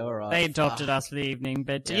 "Yeah, all right." They adopted us for the evening,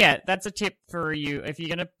 but yeah, that's a tip for you if you're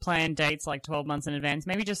gonna plan dates like 12 months in advance.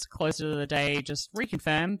 Maybe just closer to the day, just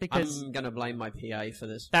reconfirm because I'm gonna blame my PA for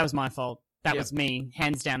this. That was my fault. That was me.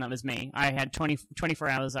 Hands down, that was me. I had 24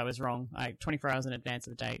 hours I was wrong. 24 hours in advance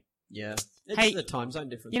of the date. Yeah. It's Hey, the time zone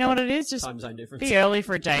difference. You know what it is? Just time zone difference. be early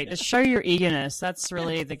for a date. Just show your eagerness. That's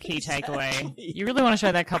really the key takeaway. You really want to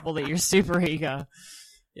show that couple that you're super eager.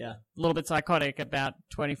 Yeah. A little bit psychotic about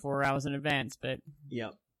 24 hours in advance, but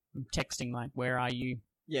Yep. I'm texting like, where are you?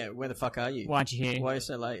 Yeah, where the fuck are you? Why aren't you here? Why are you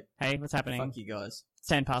so late? Hey, what's happening? Fuck you guys. It's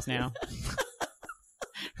 10 past now.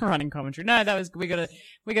 Running commentary. No, that was we got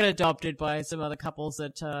adopted by some other couples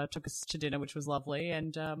that took us to dinner, which was lovely.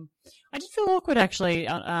 And I did feel awkward actually.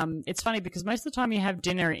 It's funny because most of the time you have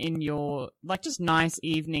dinner in your like just nice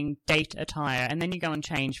evening date attire, and then you go and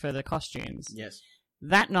change for the costumes. Yes.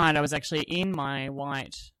 That night I was actually in my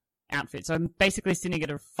white outfit, so I'm basically sitting at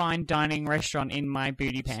a fine dining restaurant in my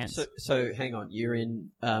booty pants. So hang on, you're in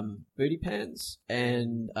booty pants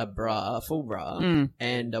and a bra, a full bra,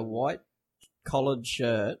 and a white collared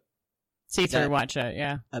shirt. See-through white shirt,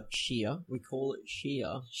 yeah. A sheer. We call it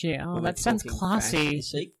sheer. Sheer. Oh, that sounds classy.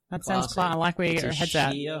 That sounds classy. I like where your head's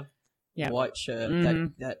at. Sheer white shirt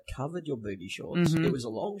that covered your booty shorts. It was a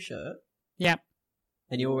long shirt. Yep.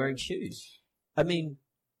 And you were wearing shoes. I mean,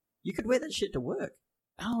 you could wear that shit to work.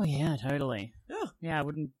 Oh, yeah, totally. Yeah. Yeah,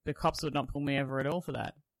 the cops would not pull me over at all for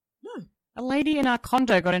that. No. A lady in our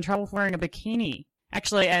condo got in trouble for wearing a bikini.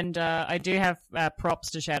 Actually, and I do have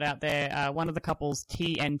props to shout out there. One of the couples,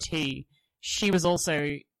 TNT, she was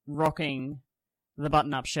also rocking the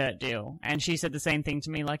button-up shirt deal. And she said the same thing to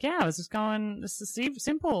me, like, yeah, I was just going, this is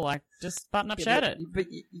simple, like, just button-up shirt it. But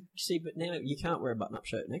but now you can't wear a button-up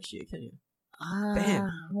shirt next year, can you?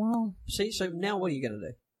 Bam. Well. See, so now what are you going to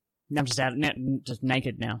do? I'm just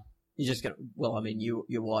naked now. You're just going to, well, I mean,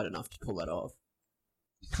 you're wide enough to pull that off.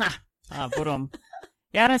 Ha! Put on.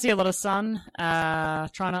 Yeah, I don't see a lot of sun. Try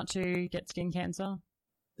not to get skin cancer.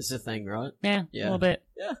 It's a thing, right? Yeah, a little bit.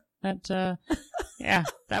 Yeah. That, yeah,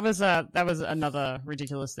 that was another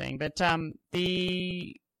ridiculous thing. But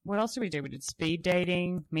what else did we do? We did speed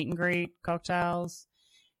dating, meet and greet, cocktails.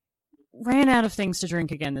 Ran out of things to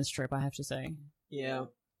drink again this trip, I have to say. Yeah.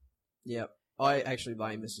 Yep. I actually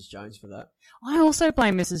blame Mrs. Jones for that. I also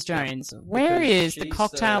blame Mrs. Jones. Where is the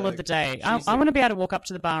cocktail of the day? I want to be able to walk up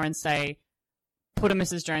to the bar and say, put a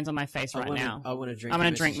Mrs. Jones on my face right now. I want to drink. I'm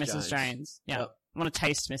going to drink Mrs. Jones. Yeah. Yep. I want to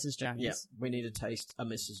taste Mrs. Jones. Yeah. We need to taste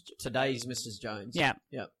today's Mrs. Jones. Yeah.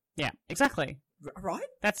 Yep. Yeah. Exactly. Right?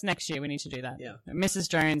 That's next year. We need to do that. Yeah. Mrs.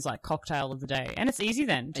 Jones, like cocktail of the day. And it's easy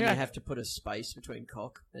then, too. And you have to put a space between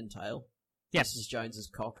cock and tail. Yep. Mrs. Jones's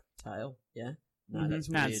cocktail. Yeah. No, that's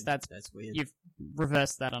weird. That's weird. You've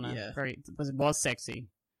reversed that on a very... It was sexy.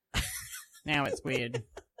 Now it's weird.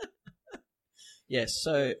 Yes,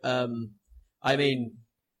 so, I mean,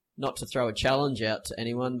 not to throw a challenge out to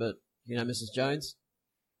anyone, but, you know, Mrs. Jones,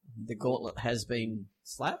 the gauntlet has been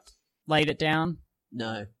slapped. Laid it down?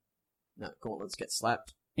 No, gauntlets get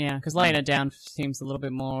slapped. Yeah, because laying it down seems a little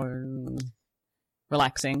bit more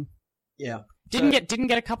relaxing. Yeah. Didn't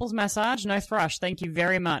get a couple's massage, no thrush. Thank you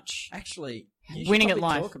very much. Actually, you winning should at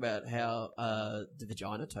life. Talk about how the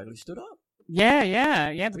vagina totally stood up.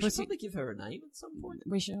 Yeah. The we pussy. should probably give her a name at some point.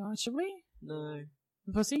 We should we? No.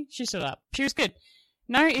 The pussy? She stood up. She was good.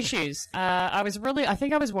 No issues. I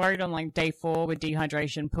think I was worried on like day 4 with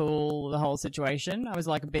dehydration, pool, the whole situation. I was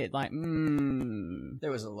like a bit like,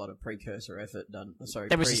 There was a lot of precursor effort done. Sorry,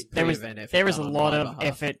 there was a lot of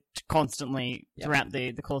effort constantly throughout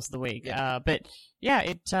the course of the week. Yeah. But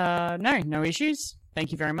yeah, no issues.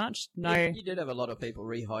 Thank you very much. No, you did have a lot of people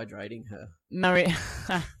rehydrating her. No.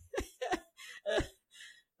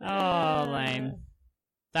 Oh, lame.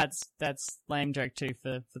 That's lame joke too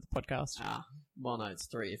for the podcast. Well, no, it's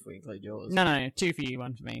 3 if we include yours. No, 2 for you,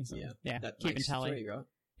 1 for me. So, yeah. That keeping makes tally. 3, right?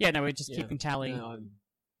 Yeah, no, we're just keeping tally. No, I'm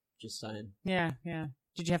just saying. Yeah.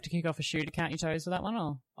 Did you have to kick off a shoe to count your toes for that one,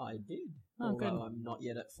 or? I did. Oh, good. Although I'm not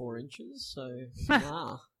yet at 4 inches, so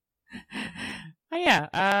nah. Oh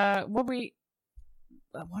yeah.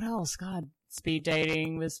 What else? God, speed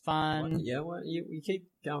dating was fun. We keep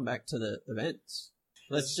going back to the events.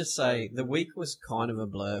 Let's just say the week was kind of a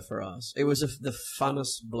blur for us. It was the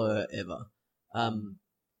funnest blur ever.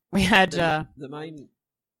 We had the main.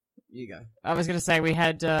 You go. I was going to say we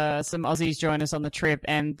had some Aussies join us on the trip,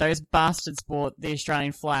 and those bastards bought the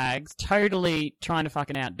Australian flags, totally trying to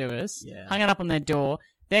fucking outdo us. Yeah. Hung it up on their door.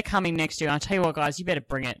 They're coming next year. And I tell you what, guys, you better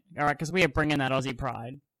bring it, all right? Because we are bringing that Aussie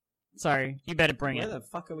pride. So you better bring it. Where the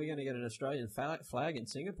fuck are we going to get an Australian flag in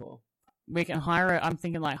Singapore? We can hire it. I'm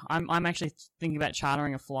thinking I'm actually thinking about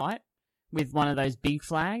chartering a flight with one of those big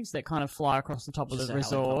flags that kind of fly across the top of the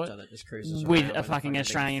resort with a fucking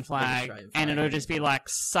Australian flag, and it'll just be like,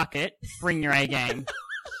 suck it, bring your A game.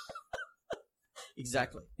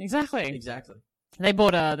 Exactly. They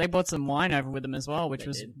bought some wine over with them as well, which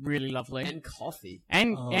was really lovely. And coffee.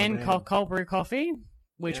 And cold brew coffee.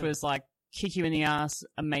 which was like kick you in the ass,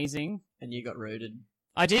 amazing. And you got rooted.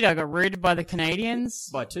 I did. I got rooted by the Canadians.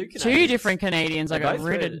 By two Canadians. Two different Canadians. They I got both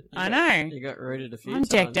rooted. I know. You got rooted a few I'm times.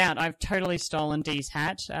 decked out. I've totally stolen Dee's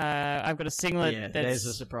hat. I've got a singlet. Yeah, that's... there's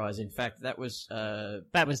a surprise. In fact, that was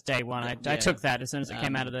day one. I took that as soon as it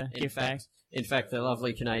came out of the gift bag. In fact, the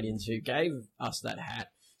lovely Canadians who gave us that hat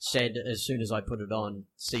said as soon as I put it on,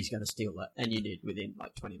 C's going to steal that, and you did within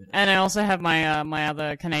like 20 minutes. And I also have my my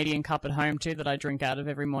other Canadian cup at home too that I drink out of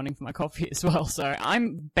every morning for my coffee as well. So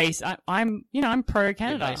I'm pro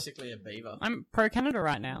Canada. You're basically a beaver. I'm pro Canada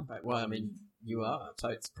right now. Well, I mean, you are. So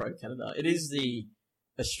it's pro Canada. It is the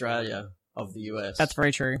Australia of the US. That's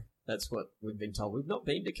very true. That's what we've been told. We've not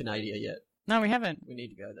been to Canada yet. No, we haven't. We need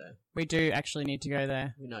to go there. We do actually need to go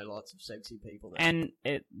there. We know lots of sexy people there. And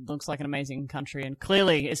it looks like an amazing country, and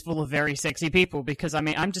clearly it's full of very sexy people, because, I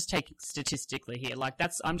mean, I'm just taking statistically here. Like,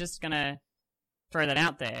 I'm just gonna throw that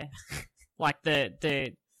out there. Like,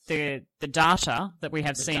 the data that we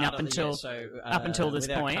have seen up until this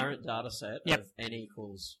with point. Our current data set of N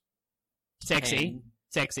equals sexy.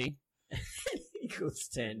 10 equals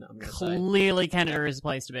 10, I'm gonna say. Clearly Canada is a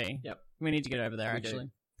place to be. Yep. We need to get over there, actually.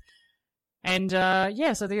 Do. And,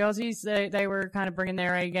 so the Aussies, they were kind of bringing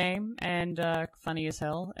their A game, and, funny as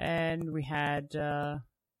hell, and we had, a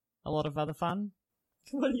lot of other fun.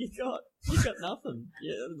 What do you got? You got nothing.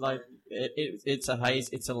 Yeah, like, it's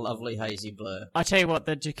a lovely hazy blur. I tell you what,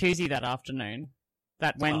 the jacuzzi that afternoon,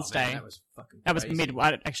 that Wednesday. Man, that was fucking crazy. That was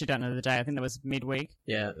I actually don't know the day, I think that was midweek.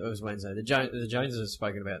 Yeah, it was Wednesday. The Joneses have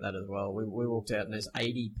spoken about that as well. We walked out and there's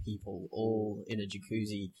 80 people all in a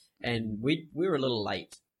jacuzzi, and we were a little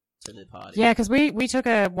late to the party. Yeah, because we took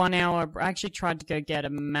a 1 hour. I actually tried to go get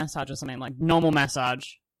a massage or something, like normal massage.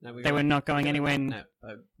 No, they were not going anywhere.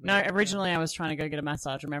 No, originally I was trying to go get a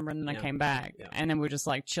massage, remember? And then I came back. Yeah. And then we were just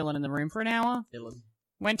like chilling in the room for an hour.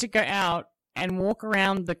 Went to go out and walk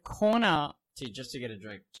around the corner. Just to get a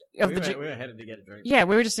drink. We were headed to get a drink. Yeah,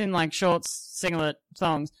 we were just in like shorts, singlet,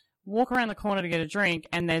 thongs. Walk around the corner to get a drink,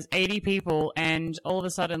 and there's 80 people, and all of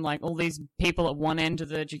a sudden, like, all these people at one end of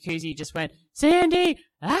the jacuzzi just went, Sandy!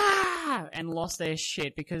 Ah! And lost their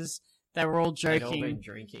shit because they were all joking. They'd all been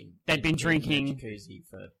drinking. They'd been drinking. In the jacuzzi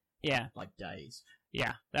for, like, days.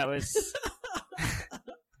 Yeah, that was...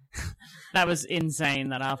 that was insane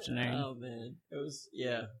that afternoon. Oh, man. It was,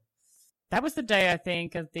 yeah. That was the day, I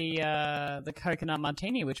think, of the coconut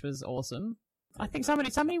martini, which was awesome. I think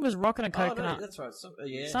somebody was rocking a coconut. Oh, no, that's right.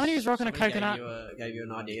 Somebody was rocking a coconut. Gave you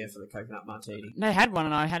an idea for the coconut martini. They had one,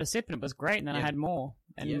 and I had a sip, and it was great. And then I had more,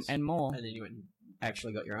 and more. And then you went and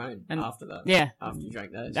actually got your own after that. Yeah. After you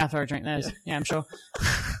drank those. After I drank those. Yeah, I'm sure.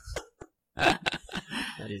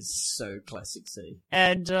 That is so classic C.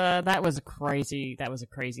 And that was a crazy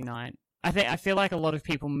night. I feel like a lot of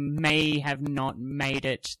people may have not made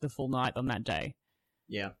it the full night on that day.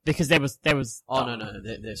 Yeah, because there was. Oh no,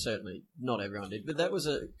 there certainly not everyone did, but that was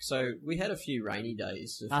so we had a few rainy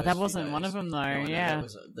days. That wasn't one of them though. That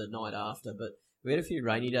was the night after, but we had a few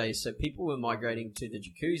rainy days, so people were migrating to the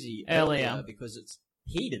jacuzzi earlier because it's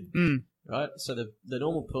heated, right? So the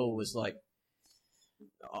normal pool was like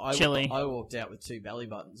chilly. I walked out with 2 belly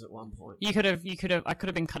buttons at one point. I could have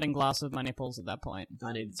been cutting glass with my nipples at that point.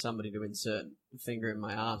 I needed somebody to insert a finger in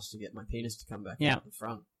my ass to get my penis to come back out the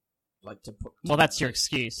front. Like to put. Well, that's your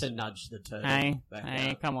excuse. To nudge the turtle back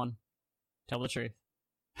out. Come on. Tell the truth.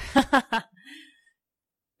 But,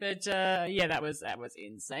 that was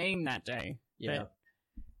insane that day. Yeah.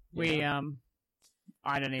 But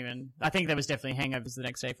I think there was definitely hangovers the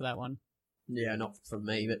next day for that one. Yeah, not from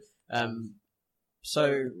me, but,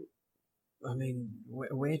 so, I mean,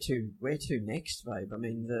 where to next, babe? I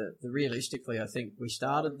mean, the realistically, I think we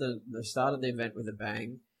started the event with a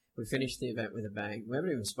bang. We finished the event with a bang. We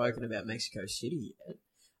haven't even spoken about Mexico City yet.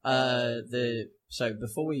 So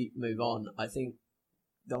before we move on, I think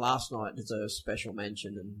the last night deserves special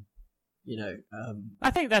mention, and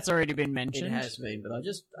I think that's already been mentioned. It has been, but I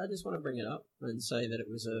just want to bring it up and say that it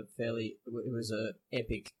was a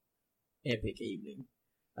epic evening.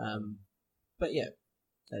 But yeah,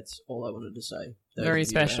 that's all I wanted to say. Very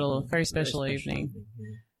special evening.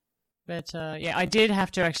 Yeah. But, I did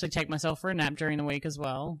have to actually take myself for a nap during the week as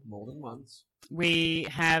well. More than once. We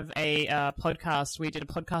have a podcast. We did a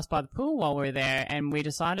podcast by the pool while we were there, and we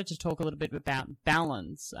decided to talk a little bit about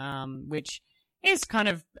balance, which is kind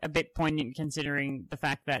of a bit poignant considering the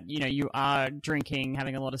fact that, you are drinking,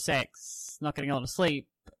 having a lot of sex, not getting a lot of sleep.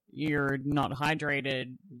 You're not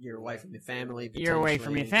hydrated. You're away from your family. You're away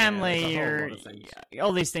from your family.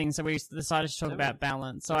 All these things. So we decided to talk about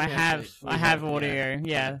balance. So I have audio.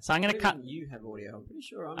 Yeah. So I'm going to cut. You have audio. I'm pretty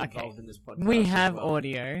sure I'm involved in this podcast. We have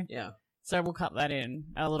audio. Yeah. So we'll cut that in.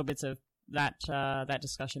 Little bits of that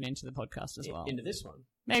discussion into the podcast as well. Into this one?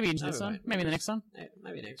 Maybe into this one. Maybe the next one.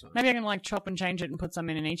 Maybe next one. Maybe I can chop and change it and put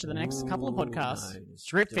something in each of the next couple of podcasts. No,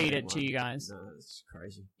 drip feed it to you guys. No, it's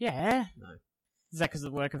crazy. Yeah. No. Is that because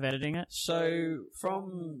of the work of editing it? So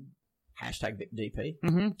from hashtag DP.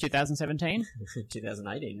 2017.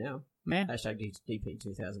 2018 now. Yeah. Hashtag DP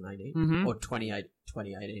 2018. Or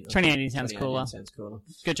 2018. 2018 sounds cooler.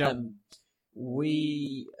 Good job.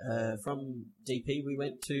 We, from DP, we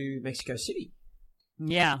went to Mexico City.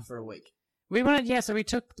 Yeah. For a week. We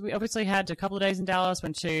obviously had a couple of days in Dallas,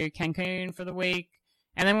 went to Cancun for the week,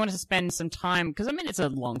 and then we wanted to spend some time, because it's a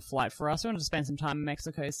long flight for us. We wanted to spend some time in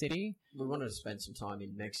Mexico City. We wanted to spend some time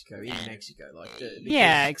in Mexico,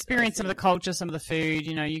 experience some of the culture, some of the food,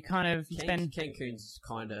 you kind of spend... Cancun's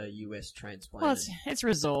kind of US transplanted. Well, it's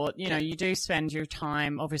resort, you do spend your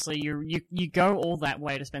time, obviously you go all that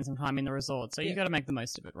way to spend some time in the resort, so you've got to make the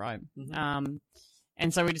most of it, right? Mm-hmm.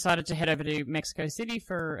 And so we decided to head over to Mexico City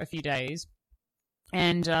for a few days.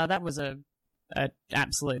 And that was a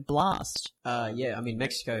absolute blast.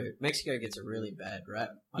 Mexico gets a really bad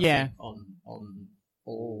rap. I think, on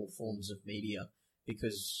all forms of media,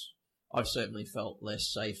 because I've certainly felt less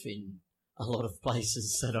safe in a lot of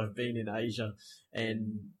places that I've been in Asia,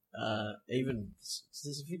 and even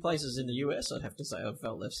there's a few places in the US I'd have to say I've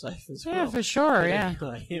felt less safe as well. Yeah, for sure.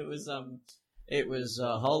 Anyway, it was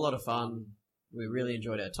a whole lot of fun. We really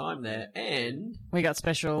enjoyed our time there, and... We got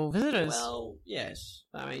special visitors. Well, yes.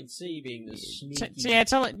 C being the sneaky...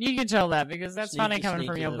 you can tell that, because that's funny coming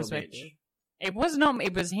from your perspective. Bitch. It was not...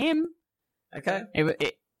 It was him. Okay.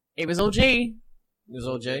 It was all G. It was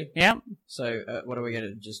all G? Yeah. So, what are we going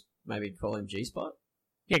to just maybe call him G-Spot?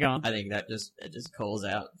 Yeah, go on. I think it just calls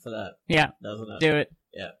out for that. Yeah. Doesn't it? Do it.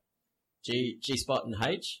 Yeah. G-Spot and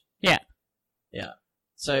H? Yeah. Yeah.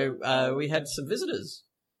 So, we had some visitors.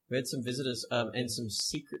 We had some visitors and some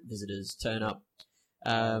secret visitors turn up.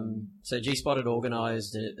 So G-Spot had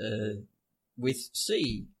organised with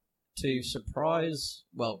C to surprise,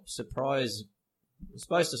 was supposed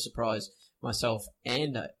to surprise myself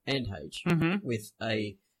and H with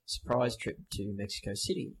a surprise trip to Mexico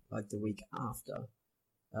City, like the week after.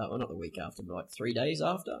 Well, not the week after, but 3 days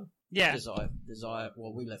after. Yeah. Desire.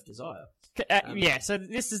 Well, we left Desire. So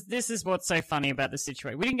this is what's so funny about the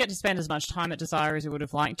situation. We didn't get to spend as much time at Desire as we would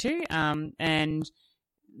have liked to, and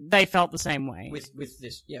they felt the same way. With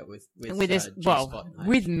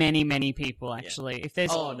many people actually. Yeah. If there's,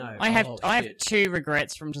 I have two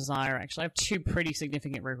regrets from Desire. Actually, I have two pretty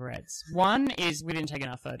significant regrets. One is we didn't take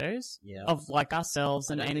enough photos of ourselves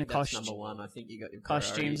and the costumes. Number one, I think you got your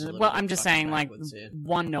costumes. Well, I'm just saying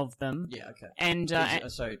one of them. Yeah, okay. And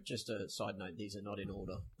so just a side note, these are not in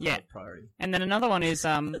order. Yeah, priority. And then another one is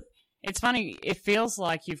It's funny, it feels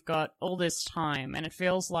like you've got all this time, and it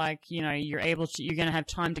feels like, you're going to have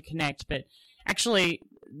time to connect, but actually,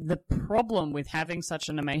 the problem with having such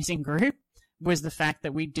an amazing group was the fact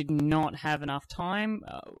that we did not have enough time,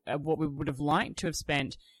 what we would have liked to have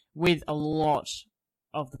spent with a lot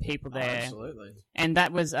of the people there. Absolutely. And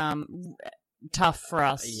that was tough for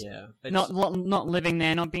us. Yeah. Not living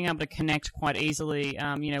there, not being able to connect quite easily.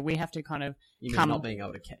 We have to kind of not being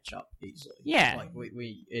able to catch up easily. Yeah.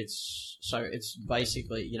 It's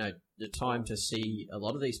basically, the time to see a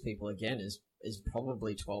lot of these people again is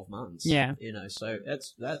probably 12 months. Yeah. So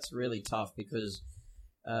that's really tough because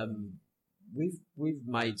we've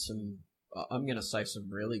made some, I'm going to say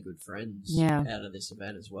some really good friends out of this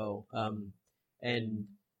event as well. And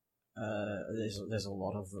there's a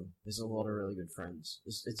lot of them. There's a lot of really good friends.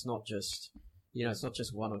 It's not just it's not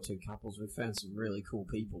just one or two couples. We've found some really cool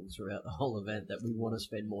people throughout the whole event that we want to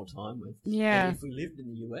spend more time with. Yeah. And if we lived in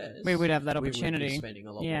the US, we would have that opportunity. We would be spending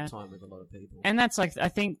a lot more time with a lot of people. And that's I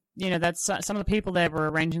think, that's some of the people there were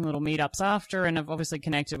arranging little meetups after and have obviously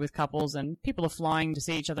connected with couples and people are flying to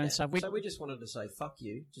see each other and stuff. So we just wanted to say fuck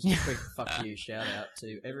you. Just a quick fuck you shout out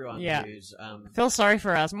to everyone who's... feel sorry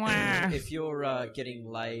for us. If you're getting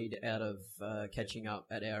laid out of catching up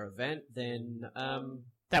at our event, then...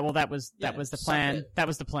 That was the plan. That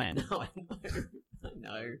was the plan. No, I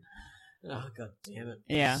know. Oh, god damn it.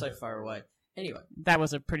 Yeah. It's so far away. Anyway. That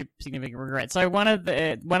was a pretty significant regret. So one of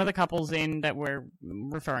the couples that we're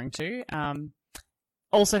referring to,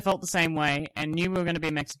 also felt the same way and knew we were going to be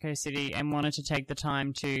in Mexico City and wanted to take the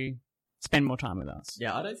time to spend more time with us.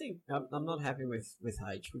 Yeah, I don't think, I'm not happy with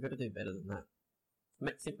H. We've got to do better than that.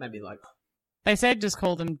 I think maybe they said just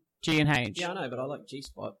call them G and H. Yeah, I know, but I like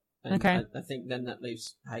G-Spot. And okay. I think then that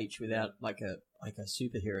leaves H without a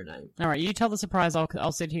superhero name. All right, you tell the surprise.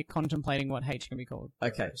 I'll sit here contemplating what H can be called.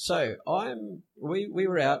 Okay, so we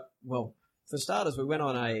were out. Well, for starters, we went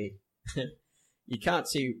on a. You can't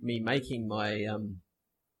see me making my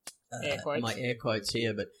Air quotes. my air quotes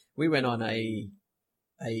here, but we went on a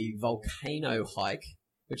volcano hike,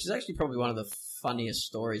 which is actually probably one of the funniest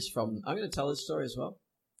stories from... I'm going to tell this story as well.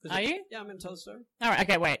 Are you? Yeah, I'm going to tell the story. All right,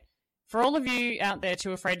 okay, wait. For all of you out there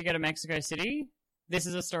too afraid to go to Mexico City, this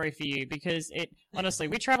is a story for you, because honestly,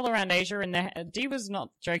 we travel around Asia, and Dee was not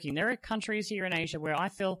joking. There are countries here in Asia where I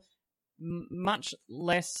feel much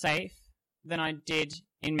less safe than I did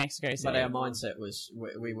in Mexico City. But our mindset was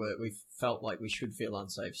we felt like we should feel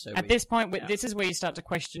unsafe. So at this point, this is where you start to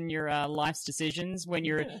question your life's decisions when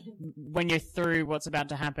you're through what's about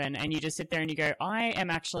to happen, and you just sit there and you go, I am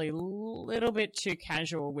actually a little bit too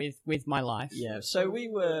casual with my life. Yeah. So we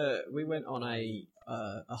went on a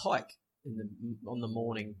hike on the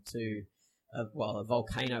morning to a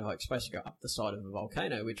volcano hike. Supposed to go up the side of a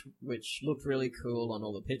volcano, which looked really cool on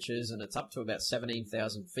all the pictures, and it's up to about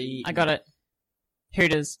 17,000 feet. I got it.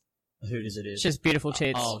 Hooters. Hooters it is. She's beautiful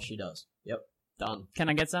tits. Oh, she does. Yep. Done. Can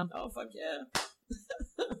I get some? Oh, fuck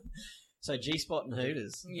yeah. So G-Spot and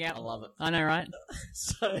Hooters. Yeah. I love it. I know, right?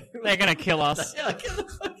 So they're going to kill us. They're going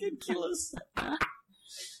to fucking kill us.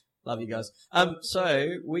 Love you guys. So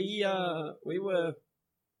we were...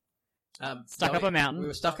 stuck up a mountain. We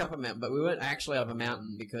were stuck up a mountain, but we weren't actually up a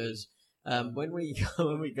mountain because when we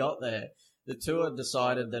got there, the tour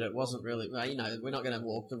decided that it wasn't really, we're not going to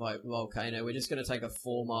walk the volcano. We're just going to take a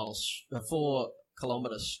 4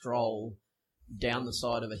 kilometer stroll down the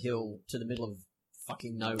side of a hill to the middle of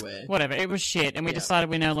fucking nowhere. Whatever, it was shit, and we decided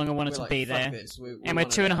we no longer wanted to be there. And we're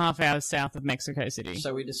 2.5 hours south of Mexico City.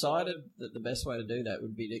 So we decided that the best way to do that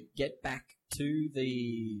would be to get back to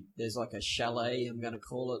there's like a chalet, I'm going to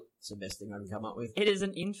call it. It's the best thing I can come up with. It is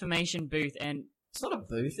an information booth, and... It's not a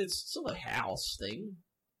booth, it's sort of a house thing.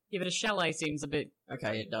 Yeah, but a chalet seems a bit...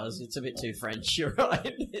 Okay, it does. It's a bit too French, you're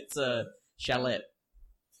right. It's a chalet.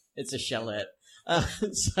 It's a chalet.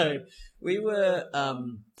 So we were...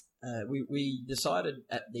 we decided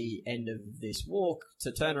at the end of this walk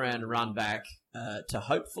to turn around and run back to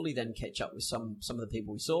hopefully then catch up with some of the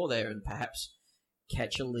people we saw there and perhaps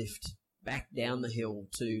catch a lift back down the hill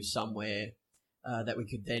to somewhere that we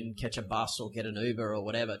could then catch a bus or get an Uber or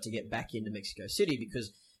whatever to get back into Mexico City,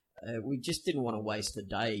 because we just didn't want to waste a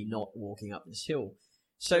day not walking up this hill.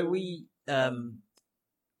 So we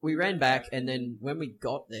ran back, and then when we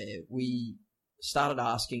got there, we started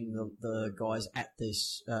asking the guys at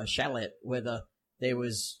this chalet whether there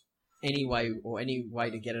was any way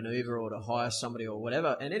to get an Uber or to hire somebody or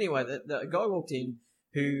whatever. And anyway, the guy walked in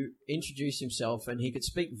who introduced himself, and he could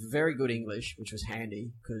speak very good English, which was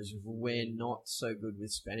handy because we're not so good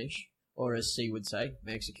with Spanish, or as C would say,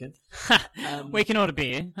 Mexican. We can order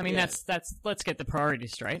beer. I mean, yeah. that's let's get the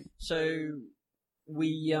priorities straight. So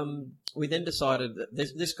we then decided that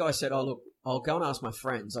this guy said, "Oh, look, I'll go and ask my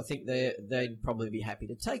friends. I think they'd probably be happy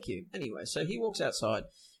to take you." Anyway, so he walks outside.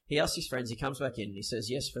 He asks his friends. He comes back in and he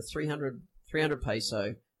says, "Yes, for 300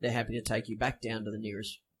 peso, they're happy to take you back down to the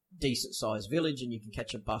nearest decent-sized village, and you can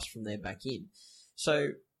catch a bus from there back in." So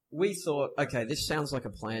we thought, okay, this sounds like a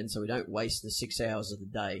plan, so we don't waste the 6 hours of the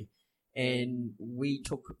day. And we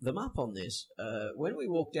took them up on this. When we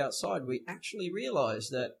walked outside, we actually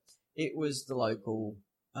realised that it was the local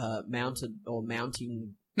mountain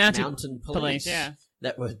police yeah,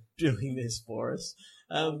 that were doing this for us.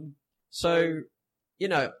 So,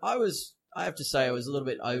 I have to say I was a little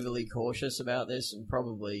bit overly cautious about this, and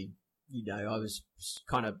probably, I was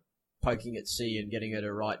kind of poking at C and getting her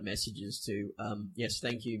to write messages to, yes,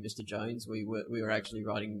 thank you, Mr. Jones. We were actually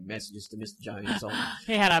writing messages to Mr. Jones on.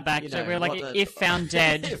 He had our back. So we were like, if found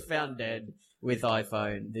dead. If found dead with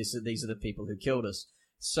iPhone, these are the people who killed us.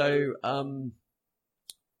 So,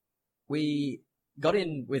 we got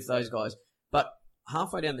in with those guys, but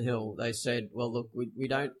halfway down the hill, they said, well, look, we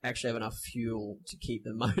don't actually have enough fuel to keep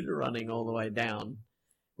the motor running all the way down,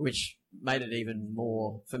 which made it even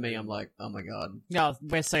more, for me, I'm like, oh my God. Oh,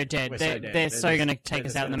 we're so dead. They're so going to take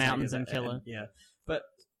us out in the mountains and kill us. Yeah. But,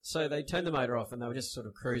 so they turned the motor off and they were just sort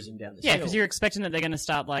of cruising down the hill. Yeah, because you're expecting that they're going to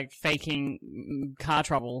start, like, faking car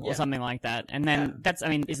trouble or something like that. And then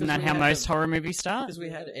isn't that how most horror movies start? Because we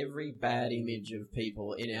had every bad image of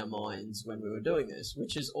people in our minds when we were doing this,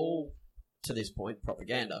 which is all, to this point,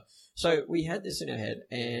 propaganda. So we had this in our head,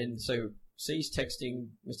 and so C's texting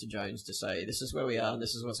Mr. Jones to say, this is where we are, and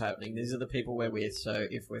this is what's happening. These are the people we're with, so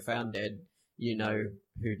if we're found dead, you know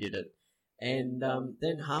who did it. And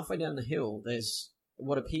then halfway down the hill, there's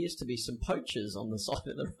what appears to be some poachers on the side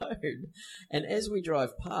of the road. And as we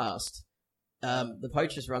drive past, the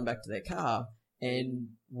poachers run back to their car, and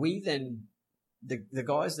we then, the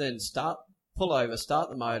guys then pull over, start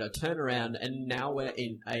the motor, turn around, and now we're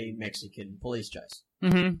in a Mexican police chase.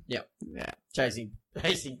 Mm-hmm. Yep. Yeah. Chasing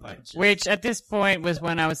poachers. Which at this point was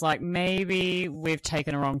when I was like, maybe we've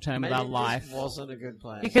taken a wrong turn with our Maybe life. this wasn't a good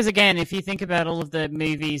plan. Because again, if you think about all of the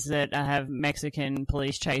movies that have Mexican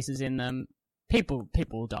police chases in them, people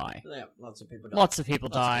will die. Yeah, lots of people die. Lots of people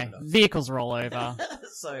die. Vehicles roll over.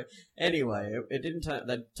 So anyway, it didn't turn.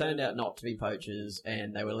 They turned out not to be poachers,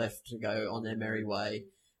 and they were left to go on their merry way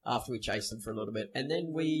after we chased them for a little bit, and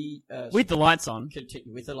then we with the lights on,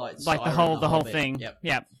 continue with the lights, like the whole thing.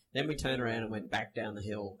 Yep. Then we turned around and went back down the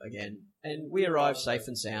hill again, and we arrived safe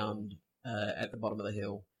and sound at the bottom of the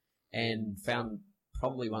hill, and found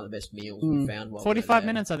probably one of the best meals we found. 45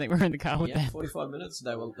 minutes, I think we were in the car with them. 45 minutes.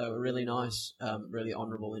 They were really nice, really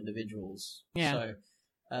honourable individuals. Yeah.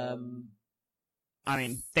 So, I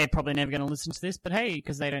mean, they're probably never going to listen to this, but hey,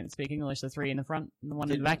 because they don't speak English, the three in the front and the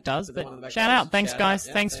one in the back does. But shout out. Thanks, guys.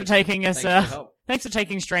 Thanks for taking us. Thanks for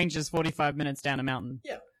taking strangers 45 minutes down a mountain.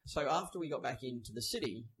 Yeah. So after we got back into the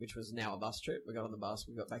city, which was now a bus trip, we got on the bus,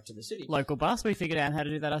 we got back to the city. Local bus, we figured out how to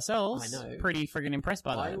do that ourselves. I know. Pretty friggin' impressed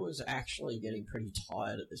by that. I was actually getting pretty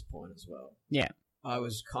tired at this point as well. Yeah. I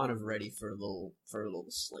was kind of ready for a little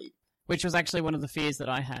sleep. Which was actually one of the fears that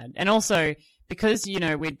I had. And also, because,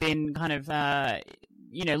 we'd been kind of,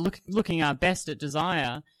 looking our best at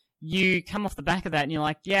Desire, you come off the back of that and you're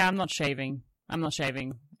like, yeah, I'm not shaving,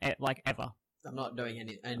 like, ever. I'm not doing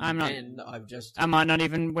any, and I might not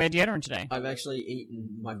even wear deodorant today. I've actually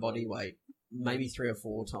eaten my body weight maybe 3 or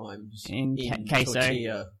 4 times in queso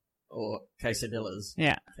tortilla or quesadillas.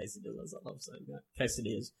 Yeah, quesadillas. I love saying that.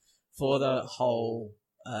 Quesadillas for the whole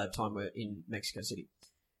time we're in Mexico City.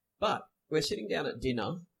 But we're sitting down at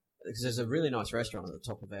dinner because there's a really nice restaurant at the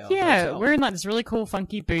top of our hotel. We're in like this really cool,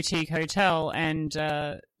 funky boutique hotel, and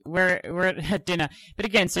we're at dinner. But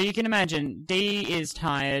again, so you can imagine, D is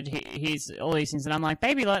tired. He's all these things, and I'm like,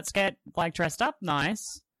 baby, let's get like dressed up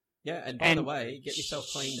nice. Yeah, and by the way, get yourself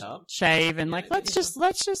cleaned up, shave, and like let's just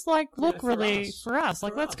like look really for us.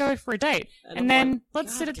 Like let's go for a date, and then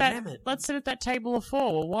let's sit at that table of 4.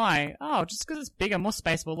 Well, why? Oh, just because it's bigger, more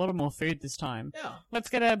space, but a lot more food this time. Yeah. Let's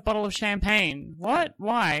get a bottle of champagne. What?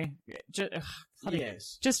 Why?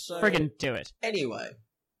 Just friggin' do it. Anyway,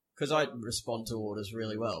 because I respond to orders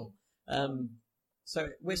really well. So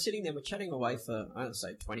we're sitting there, we're chatting away for, I don't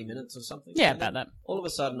say 20 minutes or something. Yeah, about that. All of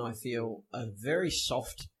a sudden I feel a very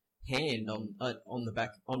soft hand on the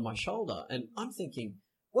back, on my shoulder, and I'm thinking,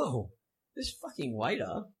 whoa, this fucking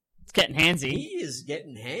waiter... It's getting handsy. He is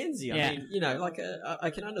getting handsy. Yeah. I mean, like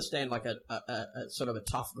I can understand like a sort of a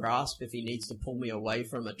tough grasp if he needs to pull me away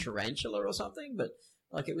from a tarantula or something, but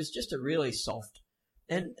like it was just a really soft...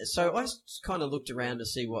 And so I kind of looked around to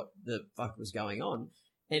see what the fuck was going on,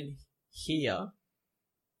 and here...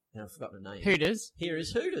 And I've forgotten the name. Hooters. Here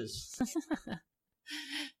is Hooters.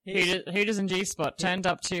 Hooters and G-Spot turned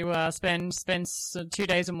up to spend 2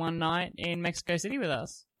 days and 1 night in Mexico City with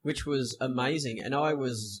us. Which was amazing, and I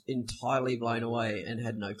was entirely blown away and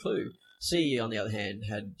had no clue. C, on the other hand,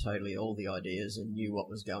 had totally all the ideas and knew what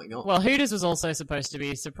was going on. Well, Hooters was also supposed to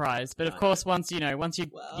be surprised, but of course, once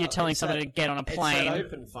you're telling someone to get on a plane, it's that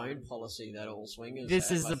open phone policy that all swingers.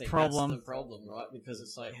 This is the problem. That's the problem, right? Because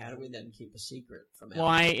it's like, how do we then keep a secret from?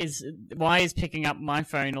 Why is picking up my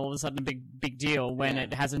phone all of a sudden a big deal when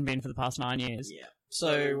it hasn't been for the past 9 years? Yeah.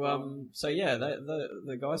 So yeah,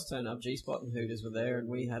 the guys turned up. G-Spot and Hooters were there, and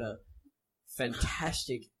we had a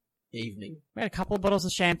fantastic evening. We had a couple of bottles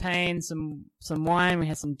of champagne, some wine, we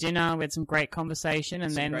had some dinner, we had some great conversation,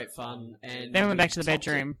 and then great fun. And then we went back to the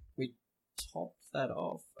bedroom. We topped that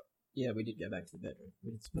off. Yeah, we did go back to the bedroom.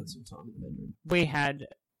 We did spend some time in the bedroom. We had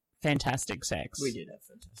fantastic sex. We did have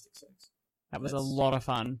fantastic sex. That was a lot of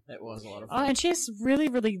fun. That was a lot of fun. Oh, and she has really,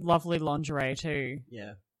 really lovely lingerie too.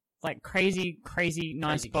 Yeah. Like crazy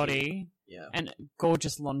nice body. Yeah. And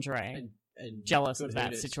gorgeous lingerie. And jealous of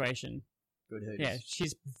that situation. Good Hooters. Yeah,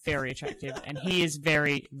 she's very attractive, and he is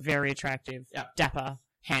very, very attractive. Yeah. Dapper,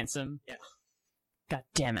 handsome. Yeah. God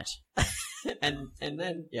damn it. and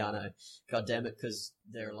then, yeah, I know. God damn it, because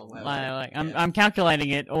they're a long way away. I'm calculating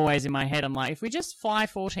it always in my head. I'm like, if we just fly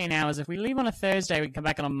 14 hours, if we leave on a Thursday, we can come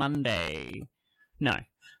back on a Monday. No.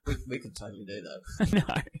 We could totally do that.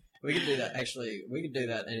 No. We could do that, actually. We could do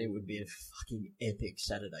that, and it would be a fucking epic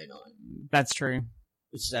Saturday night. That's true.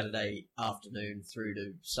 Saturday afternoon through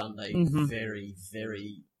to Sunday, very,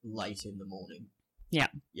 very late in the morning. Yeah.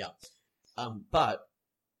 Yeah. But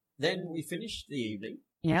then we finished the evening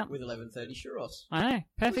with 11:30 churros. I know.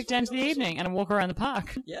 Perfect end to the evening and a walk around the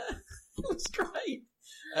park. Yeah. It was great.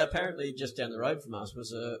 Apparently just down the road from us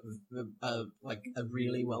was a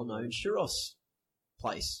really well-known churros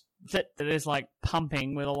place. that is like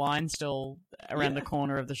pumping with a line still around the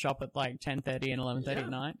corner of the shop at like 10:30 and 11:30 at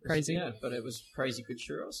night. Crazy. Yeah, but it was crazy good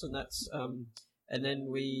churros, and that's and then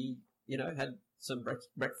we had some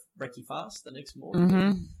brekkie fast the next morning.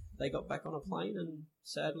 Mm-hmm. They got back on a plane and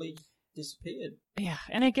sadly disappeared. Yeah,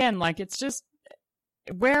 and again, like it's just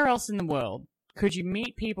where else in the world could you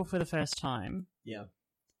meet people for the first time? Yeah.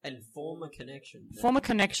 And form a connection. Form a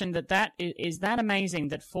connection that is that amazing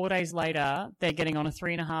that 4 days later they're getting on a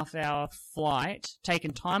 3.5-hour flight, taking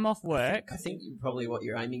time off work. I think probably what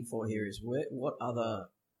you're aiming for here is what other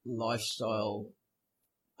lifestyle,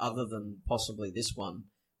 other than possibly this one,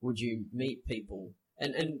 would you meet people?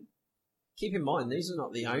 And keep in mind, these are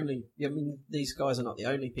not the only. I mean, these guys are not the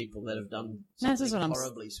only people that have done something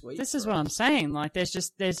horribly sweet. This is what I'm saying. Like,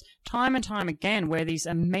 there's time and time again where these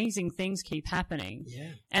amazing things keep happening.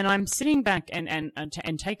 Yeah. And I'm sitting back and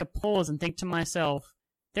take a pause and think to myself,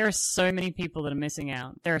 there are so many people that are missing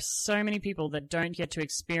out. There are so many people that don't get to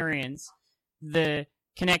experience the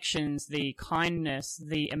connections, the kindness,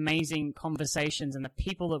 the amazing conversations, and the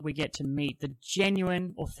people that we get to meet, the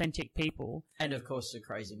genuine, authentic people. And, of course, the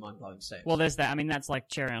crazy, mind-blowing sex. Well, there's that. I mean, that's like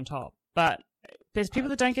cherry on top. But there's people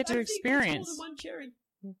that don't get to experience. More than one cherry.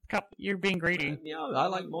 You're being greedy. Yeah, I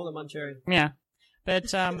like more than one cherry. Yeah.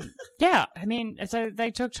 But, yeah, I mean, so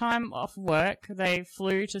they took time off work. They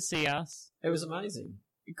flew to see us. It was amazing.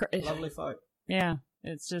 Lovely folk. Yeah.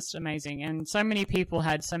 It's just amazing. And so many people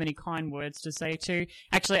had so many kind words to say too.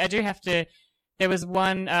 Actually, I do have to, there was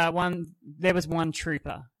one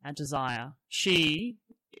trooper at Desire. She,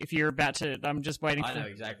 if you're about to, I'm just waiting for. I know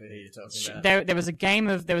exactly who you're talking about.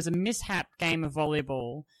 There was a mishap game of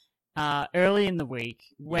volleyball, early in the week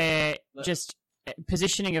where just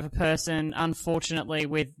positioning of a person, unfortunately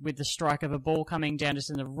with the strike of a ball coming down just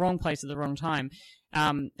in the wrong place at the wrong time,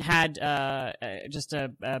 had just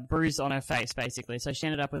a bruise on her face, basically. So she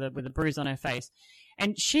ended up with a bruise on her face.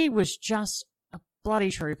 And she was just a bloody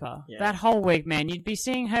trooper. Yeah. That whole week, man. You'd be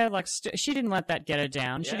seeing her, like, she didn't let that get her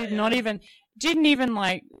down. She didn't even,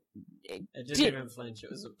 like... It didn't even flinch. It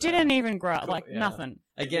was didn't even grow, cool, like, nothing.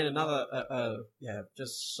 Again, another,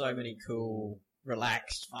 just so many cool,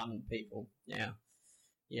 relaxed, fun people. Yeah.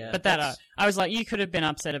 Yeah, but I was like, you could have been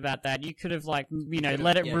upset about that. You could have, like,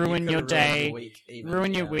 let it ruin your day,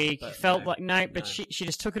 ruin your week. Felt like but she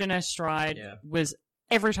just took it in her stride. Yeah. Was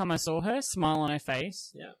every time I saw her, smile on her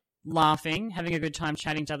face, laughing, having a good time,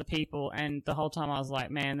 chatting to other people, and the whole time I was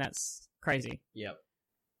like, man, that's crazy. Yep.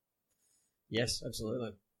 Yes,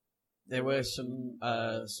 absolutely. There were some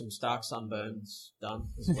stark sunburns done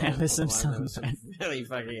as well. Yeah, there's some sunburns. Some really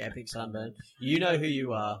fucking epic sunburn. You know who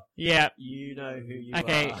you are. Yeah. You know who you are.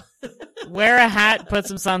 Okay. Wear a hat, put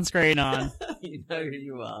some sunscreen on. You know who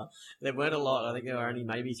you are. There weren't a lot. I think there were only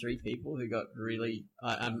maybe 3 people who got really...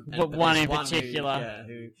 but one in particular.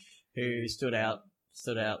 Who stood out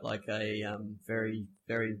like a very,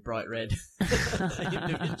 very bright red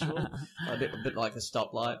individual. A bit like a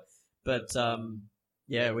stoplight. But...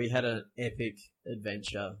 yeah, we had an epic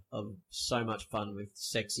adventure of so much fun with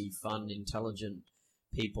sexy, fun, intelligent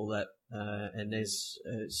people that, and there's,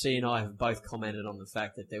 C and I have both commented on the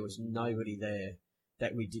fact that there was nobody there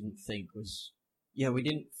that we didn't think was, we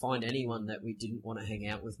didn't find anyone that we didn't want to hang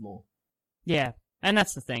out with more. Yeah, and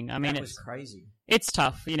that's the thing. I mean, it was crazy. It's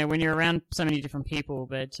tough, when you're around so many different people,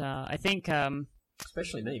 but I think...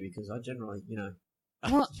 especially me, because I generally,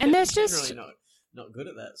 Well, and there's just... Not good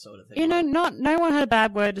at that sort of thing. No one had a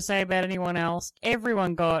bad word to say about anyone else.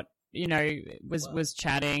 Everyone got, was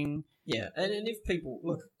chatting. Yeah, and if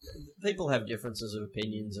people have differences of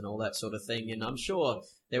opinions and all that sort of thing, and I'm sure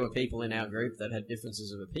there were people in our group that had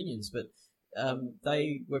differences of opinions, but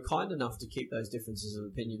they were kind enough to keep those differences of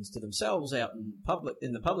opinions to themselves out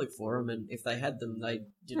in the public forum, and if they had them, they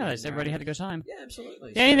didn't. No, everybody had a good time. Yeah,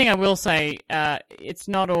 absolutely. The only thing I will say, it's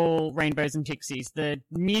not all rainbows and pixies. The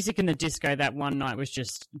music in the disco that one night was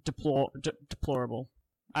just deplorable.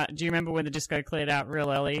 Do you remember when the disco cleared out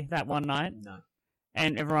real early that one night? No.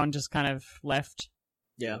 And everyone just kind of left?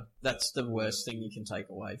 Yeah, that's the worst thing you can take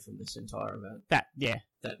away from this entire event.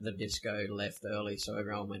 That the disco left early, so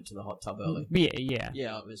everyone went to the hot tub early. Yeah.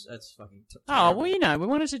 Yeah, that's fucking terrible. Well, we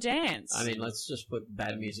wanted to dance. I mean, let's just put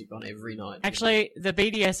bad music on every night. Actually, the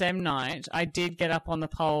BDSM night, I did get up on the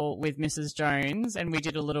pole with Mrs. Jones, and we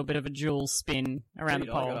did a little bit of a dual spin around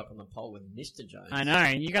the pole. I got up on the pole with Mr. Jones. I know,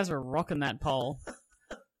 you guys were rocking that pole.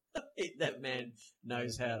 That man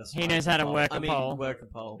knows how to. He knows how to work a pole. Work a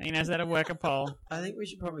pole. He knows how to work a pole. I think we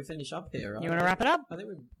should probably finish up here. Right? You want to wrap it up? I think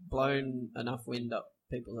we've blown enough wind up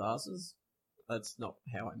people's asses. That's not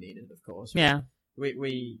how I mean it, of course. Yeah.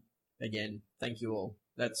 We again, thank you all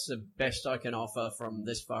That's the best I can offer from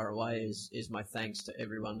this far away. Is my thanks to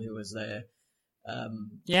everyone who was there.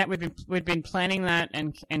 Yeah, we've been planning that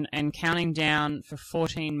and counting down for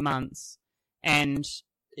 14 months, and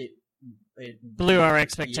it blew our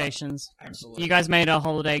expectations. Yeah, absolutely. You guys made our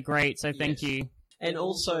holiday great, so thank you. And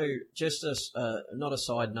also, just not a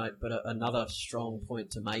side note, but another strong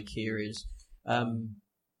point to make here is,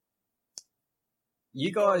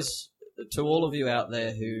 you guys, to all of you out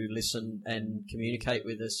there who listen and communicate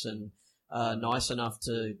with us and are nice enough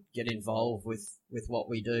to get involved with what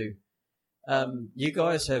we do, you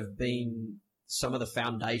guys have been some of the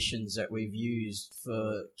foundations that we've used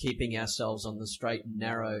for keeping ourselves on the straight and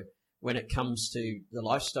narrow when it comes to the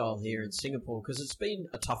lifestyle here in Singapore, because it's been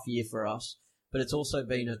a tough year for us, but it's also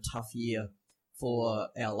been a tough year for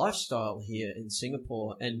our lifestyle here in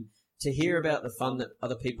Singapore. And to hear about the fun that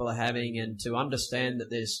other people are having, and to understand that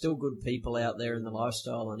there's still good people out there in the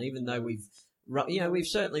lifestyle, and even though we've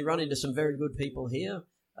certainly run into some very good people here,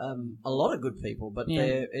 a lot of good people, but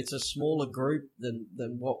it's a smaller group than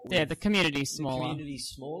what. Yeah, the community's smaller. The community's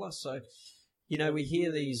smaller, so we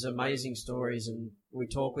hear these amazing stories, and we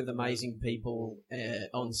talk with amazing people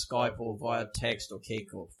on Skype or via text or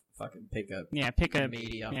Kik or fucking pick a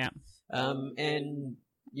media. Yeah. And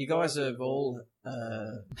you guys have all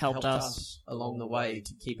helped us along the way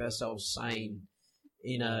to keep ourselves sane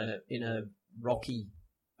in a rocky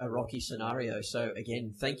scenario. So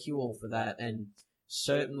again, thank you all for that. And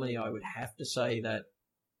certainly, I would have to say that,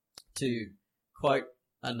 to quote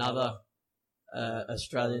another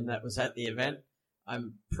Australian that was at the event,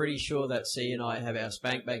 I'm pretty sure that C and I have our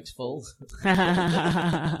spank banks full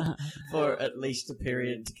for at least a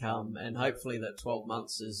period to come, and hopefully that 12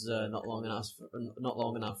 months is not long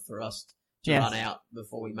enough for us to run out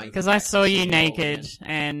before we make it. Because I saw you naked,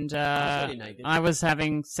 and I was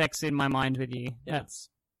having sex in my mind with you. Yeah.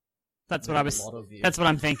 That's what I was. That's what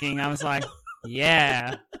I'm thinking. I was like,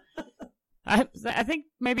 yeah. I think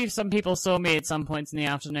maybe some people saw me at some points in the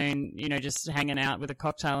afternoon, just hanging out with a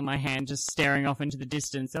cocktail in my hand, just staring off into the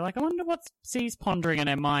distance. They're like, I wonder what C's pondering in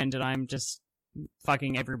her mind, and I'm just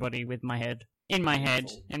fucking everybody with my head. In my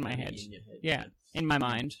head. In my head. In your head. Yeah, in my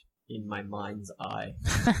mind. In my mind's eye.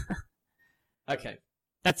 Okay.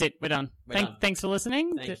 That's it. We're done. Thanks for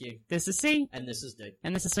listening. Thank you. This is C. And this is D.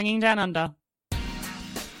 And this is Swinging Down Under.